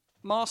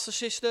Master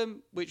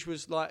System, which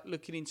was like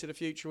looking into the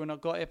future when I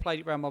got it. I played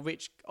it around my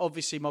rich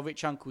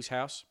uncle's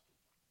house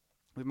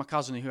with my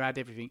cousin who had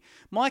everything.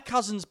 My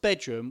cousin's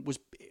bedroom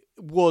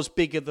was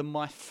bigger than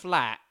my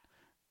flat,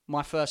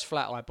 my first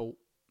flat I bought.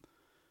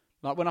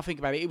 Like, when I think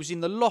about it, it was in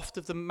the loft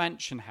of the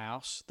mansion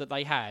house that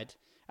they had,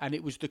 and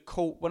it was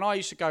when I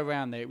used to go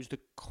around there, it was the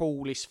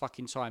coolest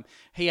fucking time.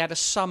 He had a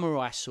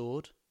samurai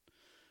sword.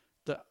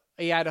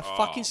 He had a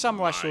fucking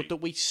samurai sword that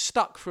we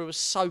stuck through a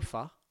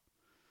sofa.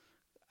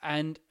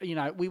 And, you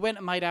know, we went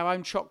and made our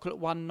own chocolate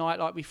one night.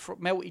 Like, we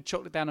melted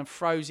chocolate down and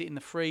froze it in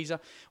the freezer.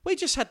 We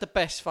just had the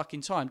best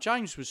fucking time.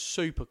 James was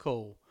super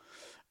cool.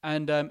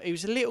 And he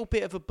was a little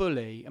bit of a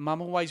bully. And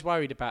I'm always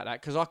worried about that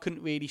because I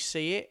couldn't really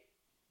see it.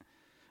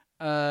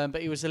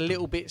 But he was a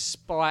little bit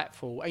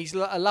spiteful. He's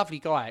a lovely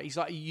guy. He's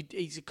like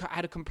he's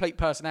had a complete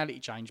personality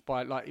change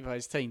by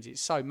his teens.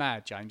 It's so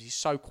mad, James. He's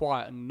so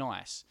quiet and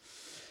nice.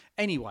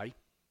 Anyway,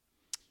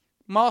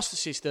 Master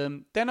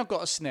System. Then I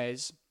got a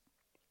SNES,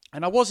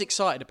 and I was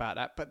excited about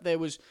that. But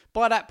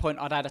by that point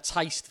I'd had a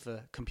taste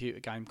for computer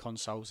game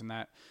consoles and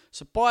that.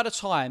 So by the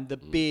time the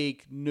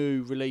big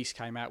new release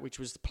came out, which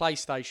was the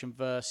PlayStation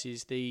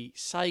versus the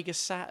Sega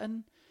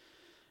Saturn.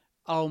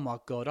 Oh my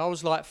God, I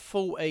was like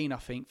 14, I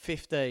think,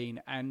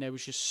 15, and there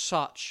was just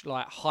such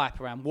like hype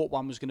around what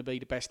one was going to be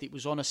the best. It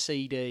was on a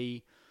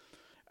CD.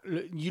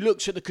 You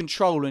looked at the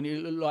controller and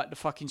it looked like the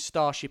fucking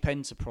Starship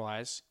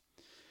Enterprise.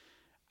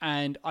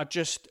 And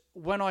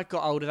when I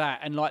got hold of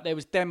that, and like there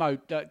was demo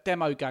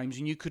games,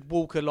 and you could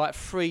walk a like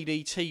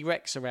 3D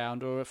T-Rex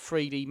around or a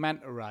 3D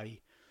manta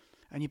ray.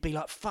 and you'd be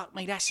like, fuck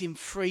me, that's in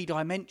 3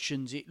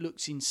 dimensions. It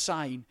looks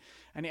insane.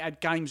 And it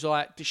had games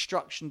like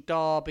Destruction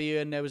Derby,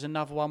 and there was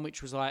another one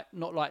which was like,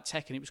 not like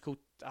Tekken, it was called,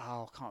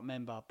 I can't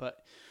remember,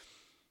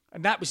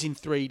 and that was in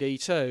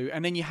 3D too.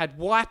 And then you had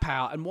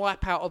Wipeout, and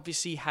Wipeout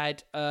obviously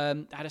had a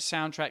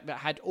soundtrack that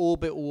had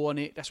Orbital on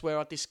it. That's where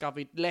I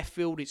discovered Left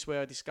Field. It's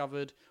where I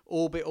discovered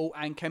Orbital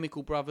and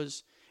Chemical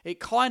Brothers. It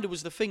kind of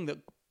was the thing that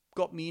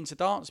got me into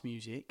dance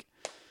music.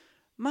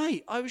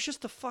 Mate, I was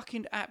just a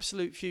fucking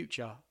absolute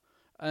future.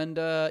 And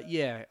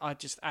I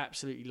just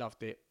absolutely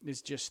loved it.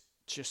 There's just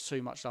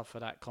too much love for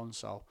that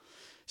console.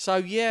 So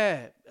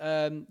my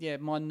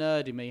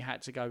nerd in me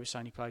had to go with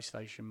Sony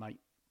PlayStation, mate.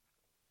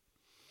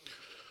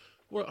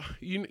 Well,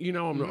 you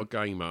know I'm not a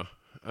gamer,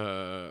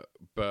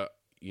 but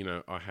you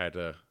know I had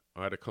a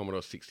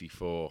Commodore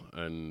 64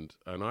 and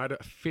I had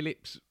a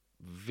Philips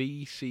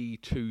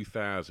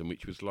VC2000,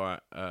 which was like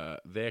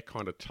their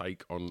kind of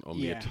take on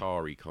the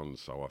Atari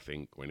console, I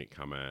think, when it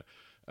came out,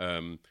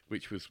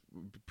 which was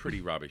pretty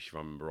rubbish if I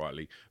remember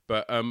rightly.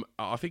 But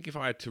I think if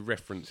I had to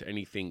reference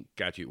anything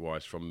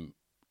gadget-wise from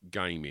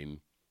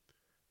gaming,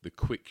 the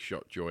Quick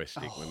Shot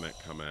joystick when that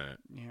came out,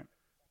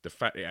 the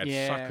fact it had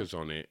suckers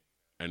on it,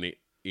 and it.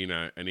 You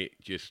know, and it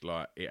just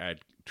like it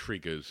had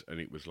triggers, and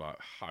it was like,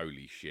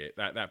 holy shit,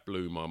 that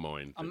blew my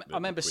mind. I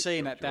remember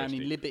seeing that down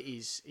in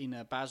Liberties in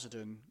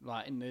Basildon.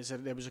 Like,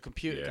 there was a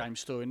computer game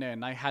store in there,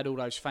 and they had all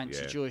those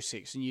fancy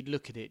joysticks, and you'd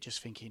look at it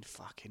just thinking,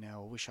 fucking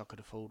hell, I wish I could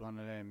afford one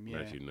of them. Yeah.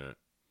 Imagine that.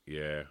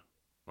 Yeah,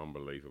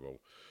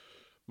 unbelievable.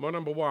 My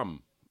number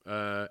one,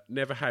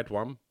 never had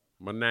one.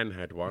 My nan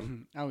had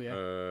one. Oh yeah,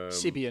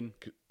 Sibian.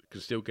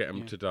 Can still get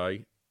them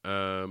today.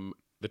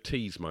 The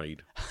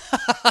Teasmade.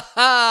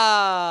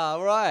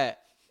 Right.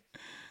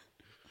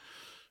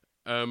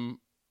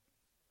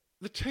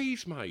 The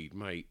Teasmade,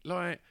 mate.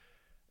 Like,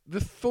 the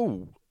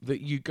thought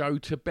that you go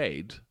to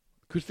bed,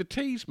 because the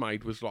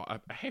Teasmade was like a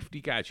hefty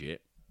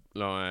gadget.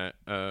 Like,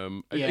 are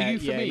you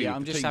familiar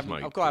with the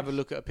Teasmade? I've got to have a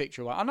look at a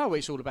picture of it. I know what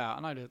it's all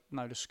about. I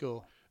know the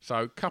score. So,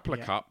 a couple of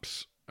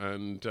cups,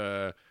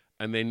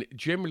 and then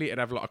generally it'd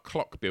have like a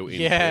clock built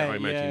into it. I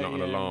imagine like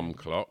an alarm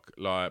clock,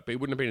 but it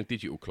wouldn't have been a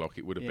digital clock.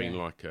 It would have been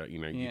like a,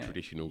 your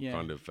traditional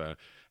kind of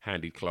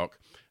handed clock,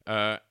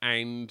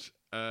 and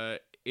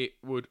it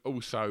would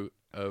also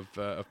have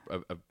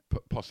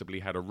possibly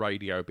had a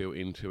radio built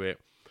into it,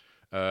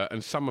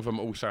 and some of them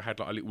also had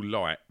like a little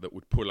light that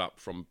would pull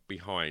up from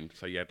behind,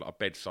 so you had like a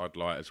bedside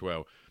light as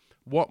well.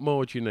 What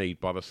more do you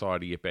need by the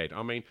side of your bed?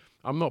 I mean,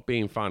 I'm not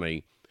being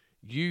funny.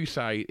 You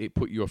say it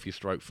put you off your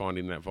stroke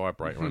finding that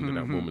vibrator under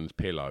that woman's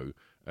pillow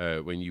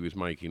when you was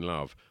making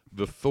love.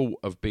 The thought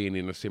of being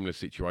in a similar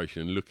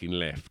situation and looking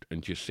left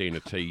and just seeing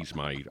a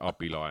Teasmade, I'd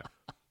be like,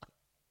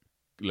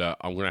 look,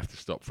 I'm going to have to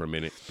stop for a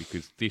minute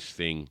because this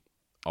thing,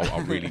 I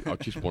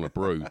just want to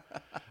brew.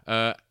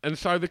 And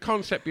so the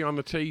concept behind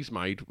the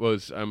Teasmade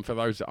was, for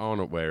those that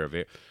aren't aware of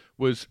it,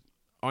 was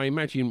I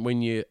imagine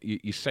when you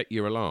set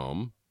your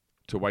alarm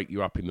to wake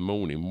you up in the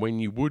morning, when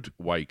you would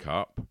wake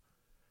up,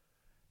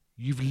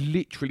 you've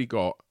literally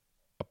got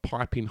a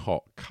piping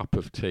hot cup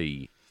of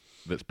tea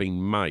that's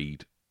been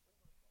made,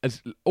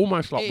 as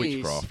almost like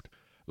witchcraft,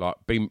 like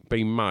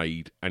being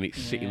made, and it's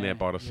sitting there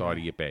by the side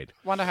of your bed.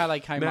 Wonder how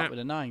they came up with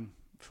a name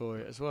for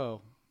it as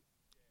well.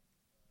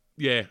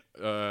 Yeah,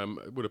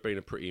 it would have been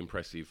a pretty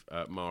impressive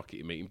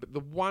marketing meeting. But the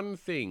one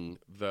thing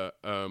that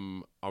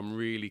I'm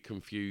really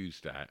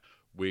confused at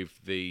with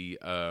the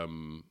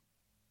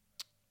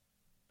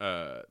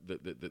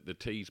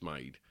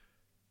Teasmade,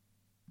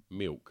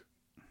 milk.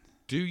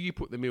 Do you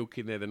put the milk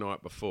in there the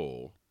night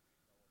before?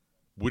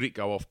 Would it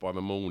go off by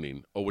the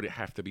morning, or would it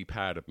have to be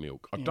powdered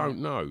milk? I don't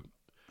know.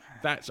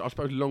 I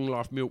suppose long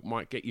life milk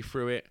might get you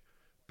through it,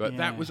 but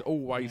that was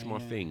always my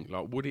thing.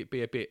 Like, would it be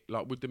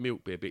would the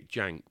milk be a bit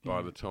jank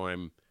by the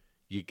time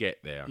you get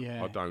there?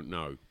 I don't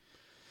know.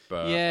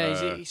 But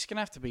it's gonna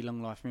have to be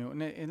long life milk,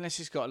 unless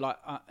it's got like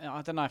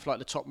I don't know if like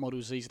the top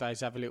models these days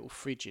have a little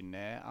fridge in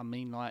there. I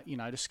mean, like,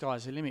 the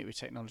sky's the limit with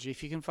technology.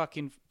 If you can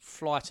fucking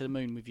fly to the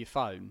moon with your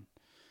phone,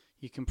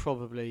 you can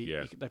probably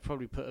they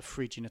probably put a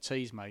fridge in a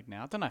Teasmade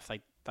now. I don't know if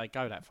they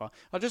go that far.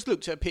 I just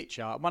looked at a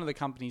picture. One of the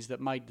companies that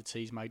made the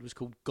Teasmade was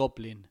called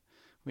Goblin,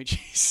 which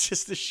is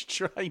just the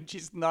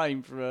strangest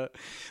name for a...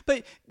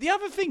 But the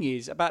other thing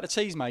is about the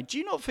Teasmade, do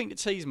you not think the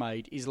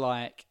Teasmade is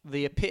like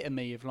the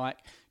epitome of like...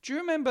 Do you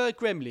remember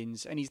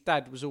Gremlins, and his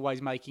dad was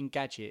always making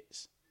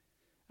gadgets?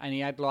 And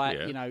he had like,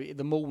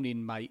 the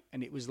morning mate,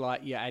 and it was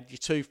like, you had your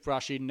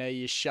toothbrush in there,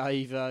 your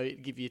shaver,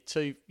 it'd give you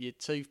your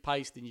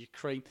toothpaste and your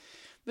cream.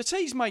 The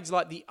Teasmade's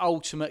like the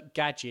ultimate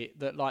gadget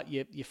that like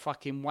your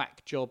fucking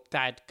whack job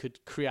dad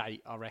could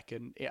create, I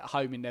reckon, at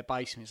home in their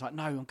basement. It's like,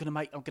 no, I'm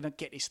gonna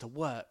get this to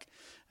work,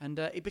 and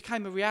it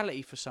became a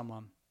reality for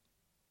someone.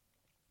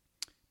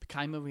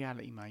 Became a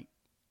reality, mate.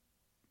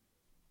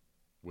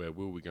 Where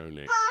will we go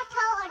next?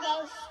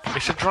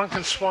 It's a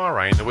drunken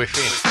soiree in the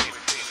within.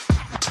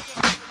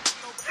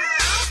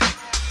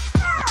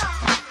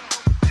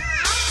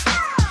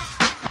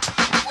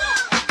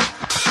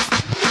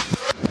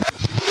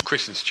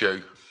 Chris and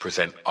Stu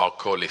present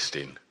Hardcore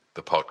Listing,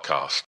 the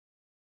podcast.